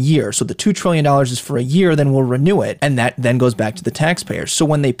for a year. So the $2 trillion is for a year, then we'll renew it. And that then goes back to the taxpayers. So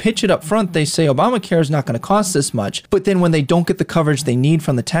when they pitch it up front, they say Obamacare is not going to cost this much. But then when they don't get the coverage they need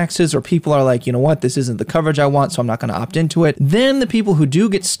from the taxes, or people are like, you know what, this isn't the coverage I want, so I'm not going to opt into it, then the people who do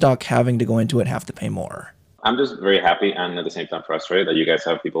get stuck having to go into it have to pay more. I'm just very happy and at the same time frustrated that you guys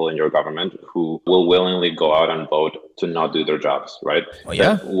have people in your government who will willingly go out and vote to not do their jobs, right? Well,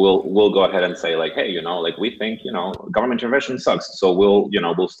 yeah. We'll go ahead and say like, hey, like we think, government intervention sucks. So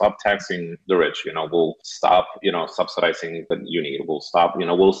we'll stop taxing the rich, we'll stop, subsidizing the uni. We'll stop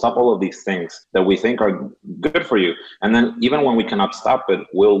all of these things that we think are good for you. And then even when we cannot stop it,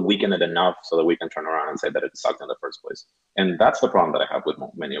 we'll weaken it enough so that we can turn around and say that it sucked in the first place. And that's the problem that I have with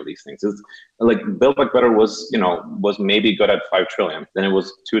many of these things. Is like Build Back Better was maybe good at 5 trillion, then it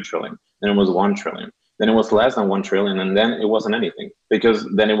was 2 trillion, then it was 1 trillion, then it was less than 1 trillion, and then it wasn't anything because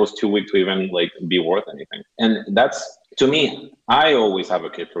then it was too weak to even like be worth anything. And that's, to me, I always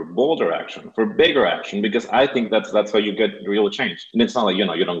advocate for bolder action, for bigger action, because I think that's how you get real change. And it's not like, you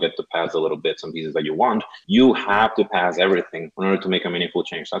don't get to pass the little bits and pieces that you want. You have to pass everything in order to make a meaningful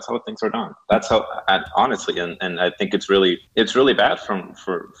change. That's how things are done. That's how, honestly, and I think it's really bad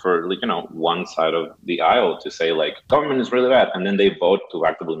for one side of the aisle to say like, government is really bad. And then they vote to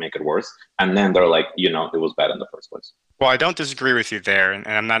actively make it worse. And then they're like, it was bad in the first place. Well, I don't disagree with you there, and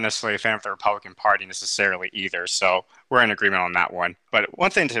I'm not necessarily a fan of the Republican Party necessarily either, so we're in agreement on that one. But one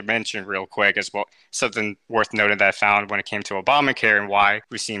thing to mention real quick is, well, something worth noting that I found when it came to Obamacare and why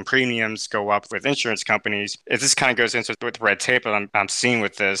we've seen premiums go up with insurance companies, is this kind of goes into with red tape that I'm seeing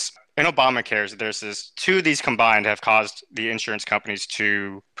with this. In Obamacare, there's two of these combined have caused the insurance companies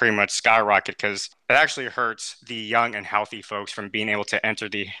to pretty much skyrocket because it actually hurts the young and healthy folks from being able to enter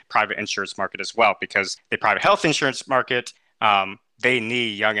the private insurance market as well, because the private health insurance market, they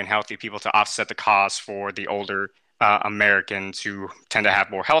need young and healthy people to offset the cost for the older Americans who tend to have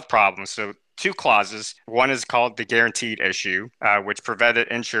more health problems. So two clauses. One is called the guaranteed issue, which prevented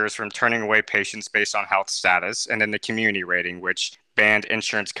insurers from turning away patients based on health status, and then the community rating, which banned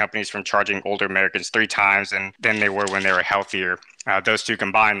insurance companies from charging older Americans 3 times than they were when they were healthier. Those two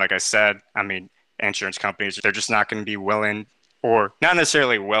combined, like I said, insurance companies, they're just not going to be willing, or not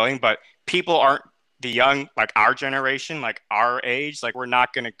necessarily willing, but people aren't, the young, like our generation, like our age, like we're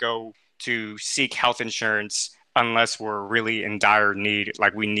not going to go to seek health insurance unless we're really in dire need,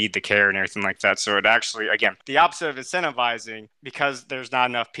 like we need the care and everything like that. So it actually, again, the opposite of incentivizing, because there's not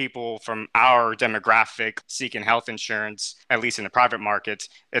enough people from our demographic seeking health insurance, at least in the private markets,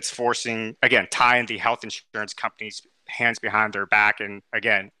 it's forcing, again, tying the health insurance companies' hands behind their back. And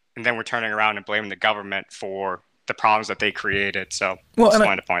then we're turning around and blaming the government for the problems that they created. So I just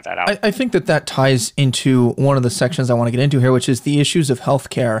wanted to point that out. I think that ties into one of the sections I want to get into here, which is the issues of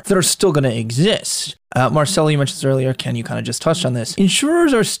healthcare that are still going to exist. Marcelo, you mentioned this earlier. Ken, you kind of just touched on this.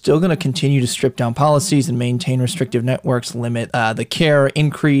 Insurers are still going to continue to strip down policies and maintain restrictive networks, limit the care,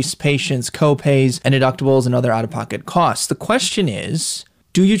 increase patients' co-pays and deductibles and other out-of-pocket costs. The question is,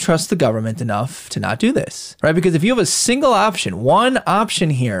 do you trust the government enough to not do this, right? Because if you have a single option, one option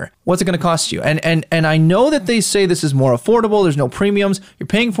here, what's it going to cost you? And I know that they say this is more affordable. There's no premiums. You're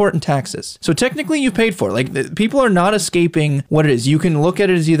paying for it in taxes. So technically you've paid for it. Like people are not escaping what it is. You can look at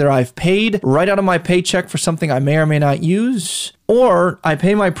it as either I've paid right out of my paycheck for something I may or may not use, or I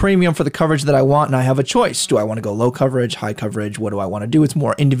pay my premium for the coverage that I want and I have a choice. Do I want to go low coverage, high coverage? What do I want to do? It's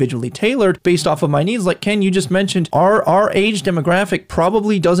more individually tailored based off of my needs. Like Ken, you just mentioned, our age demographic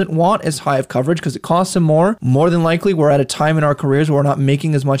probably doesn't want as high of coverage because it costs them more. More than likely, we're at a time in our careers where we're not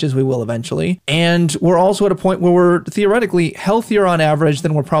making as much as we will eventually. And we're also at a point where we're theoretically healthier on average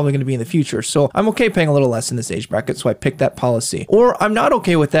than we're probably going to be in the future. So I'm okay paying a little less in this age bracket, so I pick that policy. Or I'm not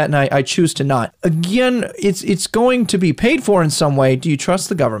okay with that and I choose to not. Again, it's going to be paid for in some way. Do you trust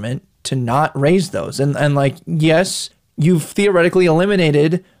the government to not raise those? And like, yes, you've theoretically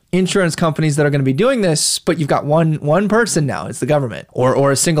eliminated insurance companies that are going to be doing this, but you've got one person now. It's the government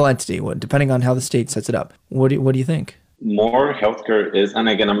or a single entity, depending on how the state sets it up. What do you think? More healthcare is, and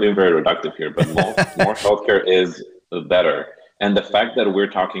again, I'm being very reductive here, but more healthcare is better. And the fact that we're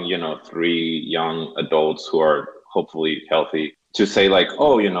talking, 3 young adults who are hopefully healthy, to say like,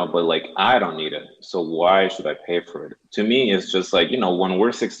 oh, but like, I don't need it, so why should I pay for it? To me, it's just like, when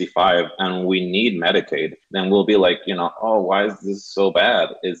we're 65 and we need Medicaid, then we'll be like, oh, why is this so bad?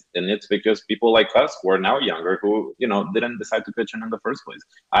 And it's because people like us who are now younger who, didn't decide to pitch in the first place.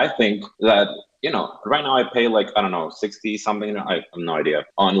 I think that, right now I pay like, I don't know, 60 something, I have no idea,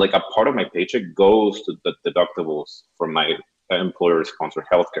 on like a part of my paycheck goes to the deductibles for my employer-sponsored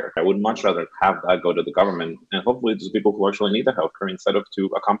healthcare. I would much rather have that go to the government and hopefully to people who actually need the healthcare instead of to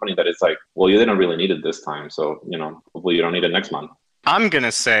a company that is like, well, you didn't really need it this time, so hopefully you don't need it next month. I'm going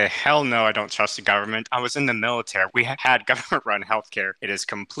to say, hell no, I don't trust the government. I was in the military. We had government-run healthcare. It is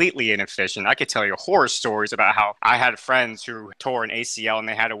completely inefficient. I could tell you horror stories about how I had friends who tore an ACL and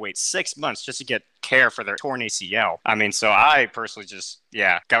they had to wait 6 months just to get care for their torn ACL. I mean, so I personally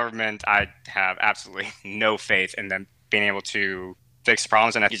government, I have absolutely no faith in them being able to fix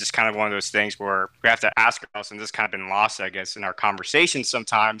problems. And it's just kind of one of those things where we have to ask ourselves, and this has kind of been lost, I guess, in our conversations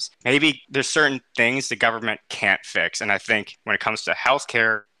sometimes, maybe there's certain things the government can't fix. And I think when it comes to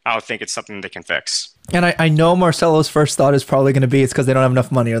healthcare, I don't think it's something they can fix. And I know Marcelo's first thought is probably going to be it's because they don't have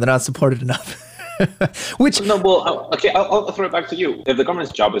enough money or they're not supported enough. I'll throw it back to you. If the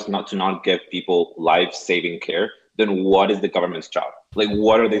government's job is not to give people life-saving care, then what is the government's job? Like,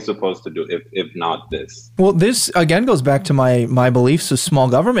 what are they supposed to do if not this? Well, this, again, goes back to my beliefs of small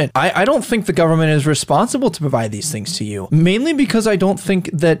government. I don't think the government is responsible to provide these things to you, mainly because I don't think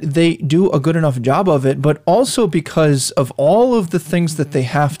that they do a good enough job of it, but also because of all of the things that they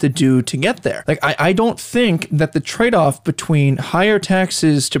have to do to get there. Like, I don't think that the trade-off between higher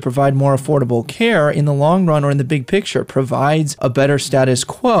taxes to provide more affordable care in the long run or in the big picture provides a better status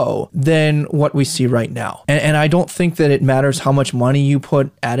quo than what we see right now. And I don't think that it matters how much money you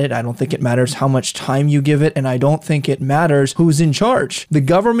put at it. I don't think it matters how much time you give it. And I don't think it matters who's in charge. The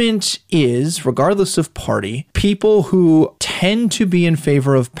government is, regardless of party, people who tend to be in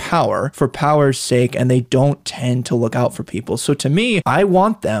favor of power for power's sake, and they don't tend to look out for people. So to me, I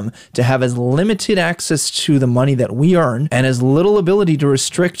want them to have as limited access to the money that we earn and as little ability to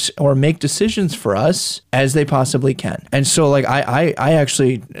restrict or make decisions for us as they possibly can. And so like,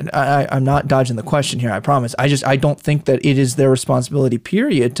 I'm not dodging the question here, I promise. I don't think that it is their responsibility,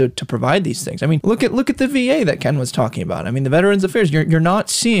 period, to provide these things. I mean, look at the VA that Ken was talking about. I mean, the Veterans Affairs, you're not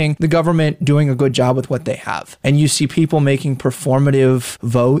seeing the government doing a good job with what they have. And you see people making performative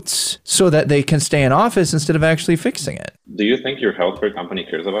votes so that they can stay in office instead of actually fixing it. Do you think your healthcare company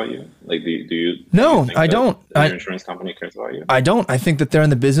cares about you? Like, do you? No, I don't. Your insurance company cares about you? I don't. I think that they're in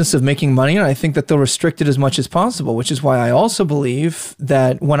the business of making money, and I think that they'll restrict it as much as possible, which is why I also believe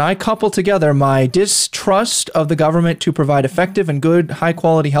that when I couple together my distrust of the government to provide effective and good,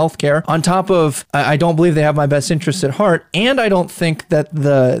 high-quality healthcare, on top of I don't believe they have my best interests at heart, and I don't think that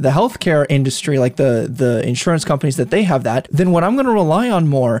the healthcare industry, like the insurance companies, that they have that, then what I'm going to rely on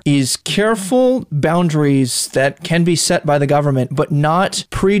more is careful boundaries that can be set by the government, but not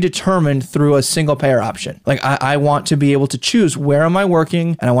predetermined through a single payer option. Like I want to be able to choose where am I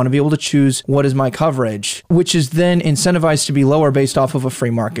working, and I want to be able to choose what is my coverage, which is then incentivized to be lower based off of a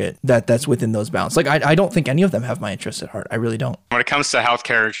free market that's within those bounds. Like I don't think any of them have my interests at heart. I really don't. When it comes to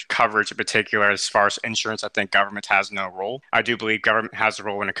healthcare coverage in particular, as far as insurance, I think government has no role. I do believe government has a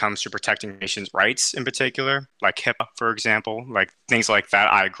role when it comes to protecting nations' rights in particular, like HIPAA, for example, like things like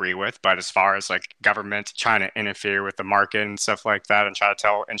that I agree with. But as far as like government trying to interfere with the market and stuff like that and try to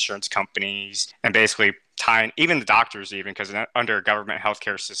tell insurance companies and basically tying even the doctors, even because under a government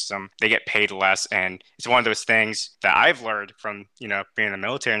healthcare system, they get paid less. And it's one of those things that I've learned from, being in the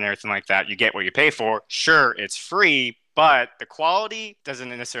military and everything like that. You get what you pay for. Sure, it's free, but the quality doesn't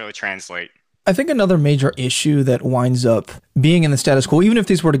necessarily translate. I think another major issue that winds up being in the status quo, even if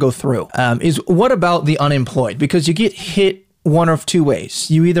these were to go through, is what about the unemployed? Because you get hit one of two ways.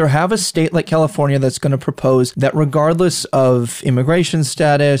 You either have a state like California that's going to propose that regardless of immigration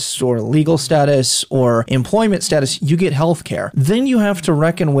status or legal status or employment status, you get health care. Then you have to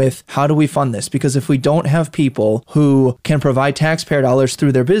reckon with, how do we fund this? Because if we don't have people who can provide taxpayer dollars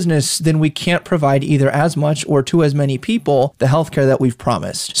through their business, then we can't provide either as much or to as many people the healthcare that we've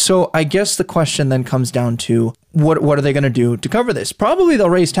promised. So I guess the question then comes down to, what are they going to do to cover this? Probably they'll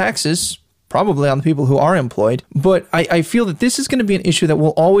raise taxes, probably on the people who are employed. But I feel that this is going to be an issue that will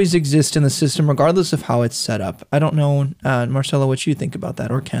always exist in the system, regardless of how it's set up. I don't know, Marcelo, what you think about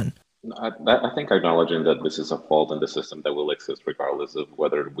that, or Ken. I think acknowledging that this is a fault in the system that will exist regardless of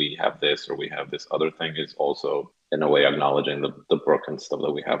whether we have this or we have this other thing is also, in a way, acknowledging the broken stuff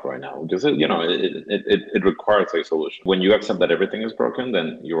that we have right now. Because, it requires a solution. When you accept that everything is broken,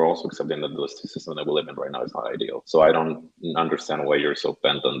 then you're also accepting that the system that we live in right now is not ideal. So I don't understand why you're so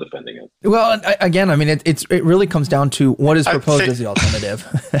bent on defending it. Well, again, I mean, it really comes down to what is proposed as the alternative.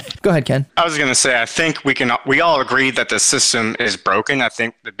 Go ahead, Ken. I was going to say, I think we all agree that the system is broken. I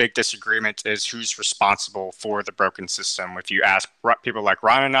think the big disagreement is who's responsible for the broken system. If you ask people like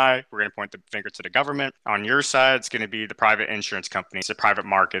Ron and I, we're going to point the finger to the government. On your side, it's going to be the private insurance company. It's a private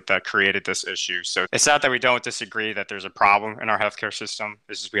market that created this issue. So it's not that we don't disagree that there's a problem in our healthcare system.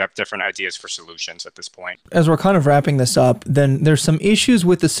 It's just we have different ideas for solutions at this point. As we're kind of wrapping this up, then there's some issues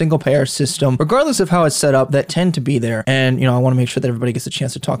with the single payer system, regardless of how it's set up, that tend to be there. And, I want to make sure that everybody gets a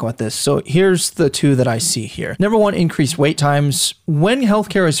chance to talk about this. So here's the two that I see here. Number one, increased wait times. When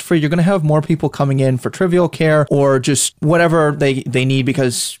healthcare is free, you're going to have more people coming in for trivial care or just whatever they need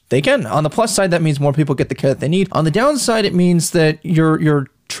because they can. On the plus side, that means more people get the care that they need. On the downside, it means that you're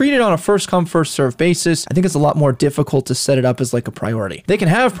treated on a first come, first serve basis. I think it's a lot more difficult to set it up as like a priority. They can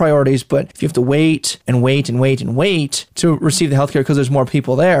have priorities, but if you have to wait and wait and wait and wait to receive the healthcare because there's more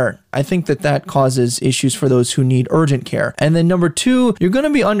people there, I think that causes issues for those who need urgent care. And then number two, you're going to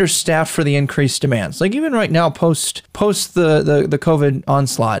be understaffed for the increased demands. Like even right now, post the COVID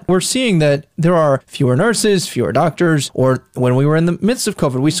onslaught, we're seeing that there are fewer nurses, fewer doctors, or when we were in the midst of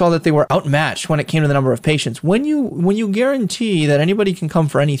COVID, we saw that they were outmatched when it came to the number of patients. When you guarantee that anybody can come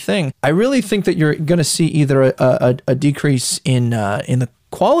for anything, I really think that you're going to see either a decrease in the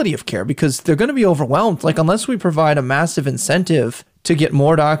quality of care because they're going to be overwhelmed. Like unless we provide a massive incentive to get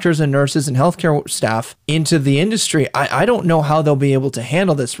more doctors and nurses and healthcare staff into the industry, I don't know how they'll be able to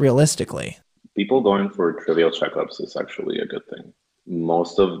handle this realistically. People going for trivial checkups is actually a good thing.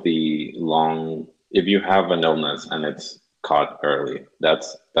 Most of the if you have an illness and it's caught early,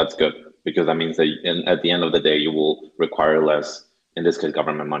 that's good because that means that at the end of the day, you will require less, in this case,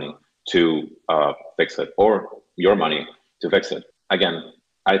 government money to fix it or your money to fix it. Again,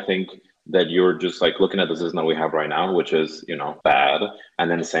 I think that you're just like looking at the system that we have right now, which is, bad, and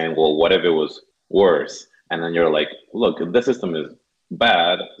then saying, well, what if it was worse? And then you're like, look, the system is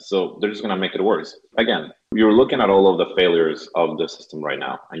bad, so they're just going to make it worse. Again, you're looking at all of the failures of the system right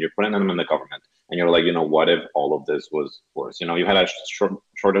now, and you're putting them in the government. And you're like, what if all of this was worse? You had a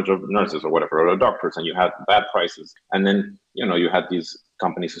shortage of nurses or whatever, or doctors, and you had bad prices. And then, you had these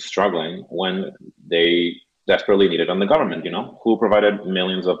companies struggling when they desperately needed on the government, who provided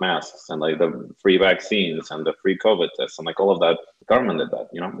millions of masks and like the free vaccines and the free COVID tests and like all of that. The government did that,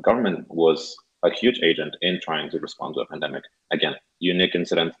 the government was a huge agent in trying to respond to a pandemic. Again, unique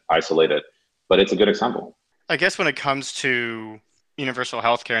incident, isolated, but it's a good example. I guess when it comes to universal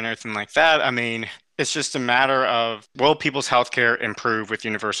healthcare and everything like that, I mean, it's just a matter of, will people's healthcare improve with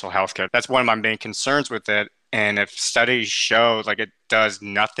universal healthcare? That's one of my main concerns with it. And if studies show like it does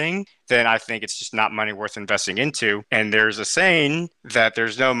nothing, then I think it's just not money worth investing into. And there's a saying that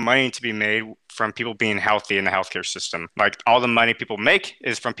there's no money to be made from people being healthy in the healthcare system. Like all the money people make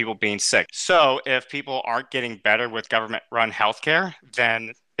is from people being sick. So if people aren't getting better with government-run healthcare,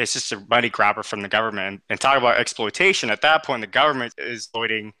 then it's just a money grabber from the government. And talk about exploitation, at that point, the government is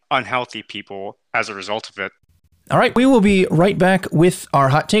exploiting unhealthy people as a result of it. All right, we will be right back with our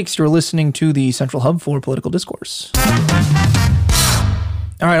hot takes. You're listening to the Central Hub for Political Discourse.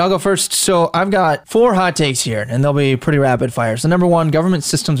 All right, I'll go first. So I've got 4 hot takes here, and they'll be pretty rapid fire. So number one, government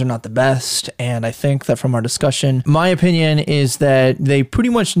systems are not the best. And I think that from our discussion, my opinion is that they pretty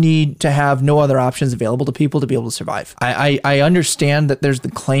much need to have no other options available to people to be able to survive. I understand that there's the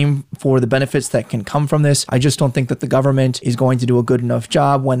claim for the benefits that can come from this. I just don't think that the government is going to do a good enough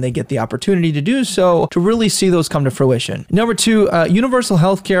job when they get the opportunity to do so to really see those come to fruition. Number two, universal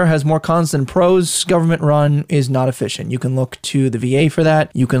healthcare has more cons than pros. Government run is not efficient. You can look to the VA for that.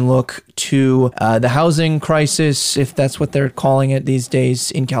 You can look to the housing crisis, if that's what they're calling it these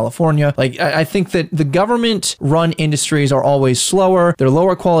days in California. Like, I think that the government-run industries are always slower, they're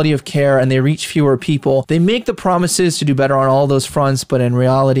lower quality of care, and they reach fewer people. They make the promises to do better on all those fronts, but in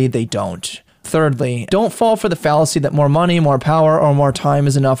reality, they don't. Thirdly, don't fall for the fallacy that more money, more power, or more time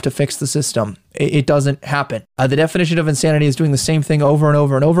is enough to fix the system. It doesn't happen. The definition of insanity is doing the same thing over and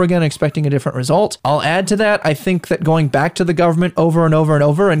over and over again, expecting a different result. I'll add to that, I think that going back to the government over and over and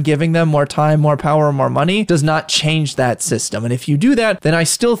over and giving them more time, more power, more money does not change that system. And if you do that, then I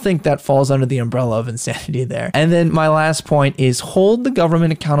still think that falls under the umbrella of insanity there. And then my last point is hold the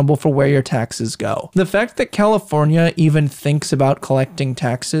government accountable for where your taxes go. The fact that California even thinks about collecting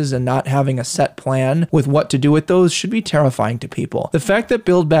taxes and not having a set plan with what to do with those should be terrifying to people. The fact that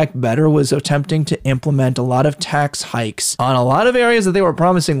Build Back Better was attempting to implement a lot of tax hikes on a lot of areas that they were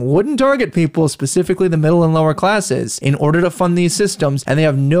promising wouldn't target people, specifically the middle and lower classes, in order to fund these systems, and they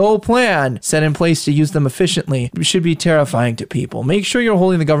have no plan set in place to use them efficiently, should be terrifying to people. Make sure you're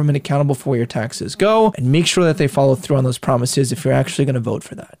holding the government accountable for where your taxes go, and make sure that they follow through on those promises if you're actually going to vote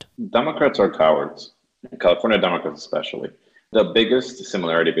for that. Democrats are cowards, California Democrats especially. The biggest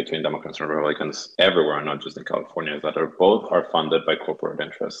similarity between Democrats and Republicans everywhere, not just in California, is that both are funded by corporate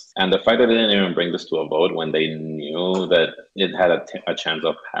interests. And the fact that they didn't even bring this to a vote when they knew that it had a chance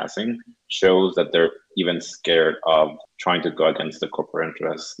of passing shows that they're even scared of trying to go against the corporate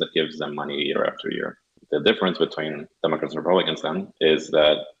interests that gives them money year after year. The difference between Democrats and Republicans then is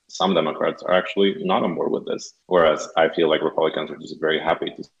that some Democrats are actually not on board with this, whereas I feel like Republicans are just very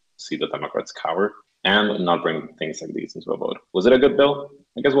happy to see the Democrats cower and not bring things like these into a vote. Was it a good bill?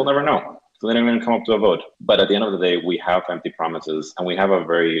 I guess we'll never know. So they didn't even come up to a vote. But at the end of the day, we have empty promises, and we have a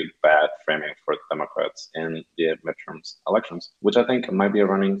very bad framing for Democrats in the midterms elections, which I think might be a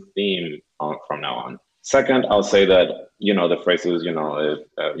running theme from now on. Second, I'll say that, the phrases,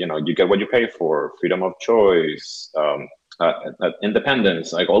 you get what you pay for, freedom of choice,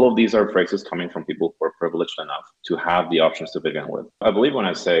 independence, like all of these are phrases coming from people who are privileged enough to have the options to begin with. I believe when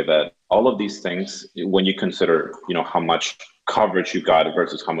I say that all of these things, when you consider, how much coverage you got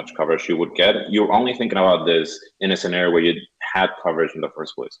versus how much coverage you would get, you're only thinking about this in a scenario where you had coverage in the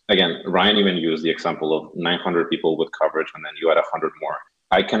first place. Again, Ryan even used the example of 900 people with coverage and then you had 100 more.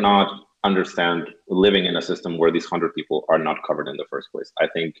 I cannot understand living in a system where these 100 people are not covered in the first place. I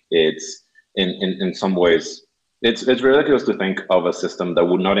think it's in some ways, it's ridiculous to think of a system that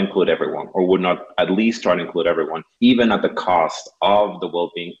would not include everyone, or would not at least try to include everyone, even at the cost of the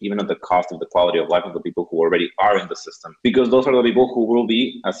well-being, even at the cost of the quality of life of the people who already are in the system. Because those are the people who will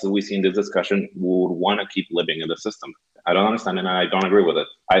be, as we see in this discussion, who would want to keep living in the system. I don't understand it, and I don't agree with it.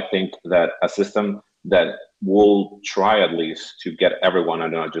 I think that a system that will try at least to get everyone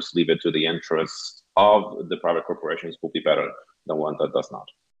and not just leave it to the interests of the private corporations will be better than one that does not.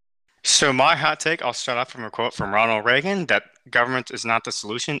 So my hot take, I'll start off from a quote from Ronald Reagan, that government is not the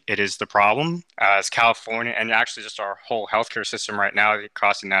solution, it is the problem. As California, and actually just our whole healthcare system right now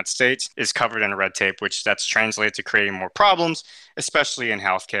across the United States, is covered in red tape, which that's translated to creating more problems, especially in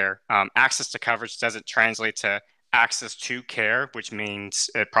healthcare. Access to coverage doesn't translate to access to care, which means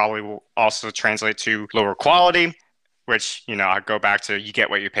it probably will also translate to lower quality, which, I go back to you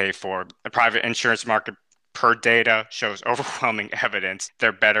get what you pay for. The private insurance market per data shows overwhelming evidence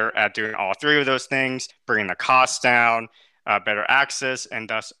they're better at doing all three of those things, bringing the costs down, better access, and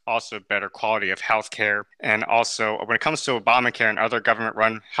thus also better quality of healthcare. And also, when it comes to Obamacare and other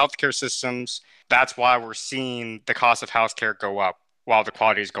government-run healthcare systems, that's why we're seeing the cost of healthcare go up while the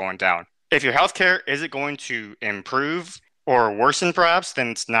quality is going down. If your healthcare isn't going to improve or worsen, perhaps, then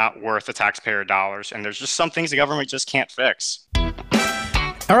it's not worth the taxpayer dollars. And there's just some things the government just can't fix.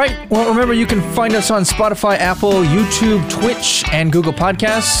 All right. Well, remember, you can find us on Spotify, Apple, YouTube, Twitch, and Google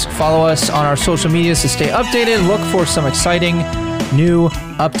Podcasts. Follow us on our social medias to stay updated. Look for some exciting new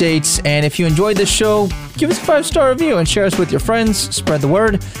updates. And if you enjoyed this show, give us a 5-star review and share us with your friends. Spread the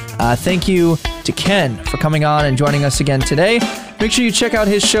word. Thank you to Ken for coming on and joining us again today. Make sure you check out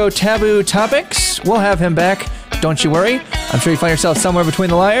his show, Taboo Topics. We'll have him back. Don't you worry. I'm sure you find yourself somewhere between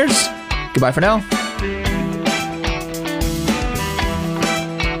the liars. Goodbye for now.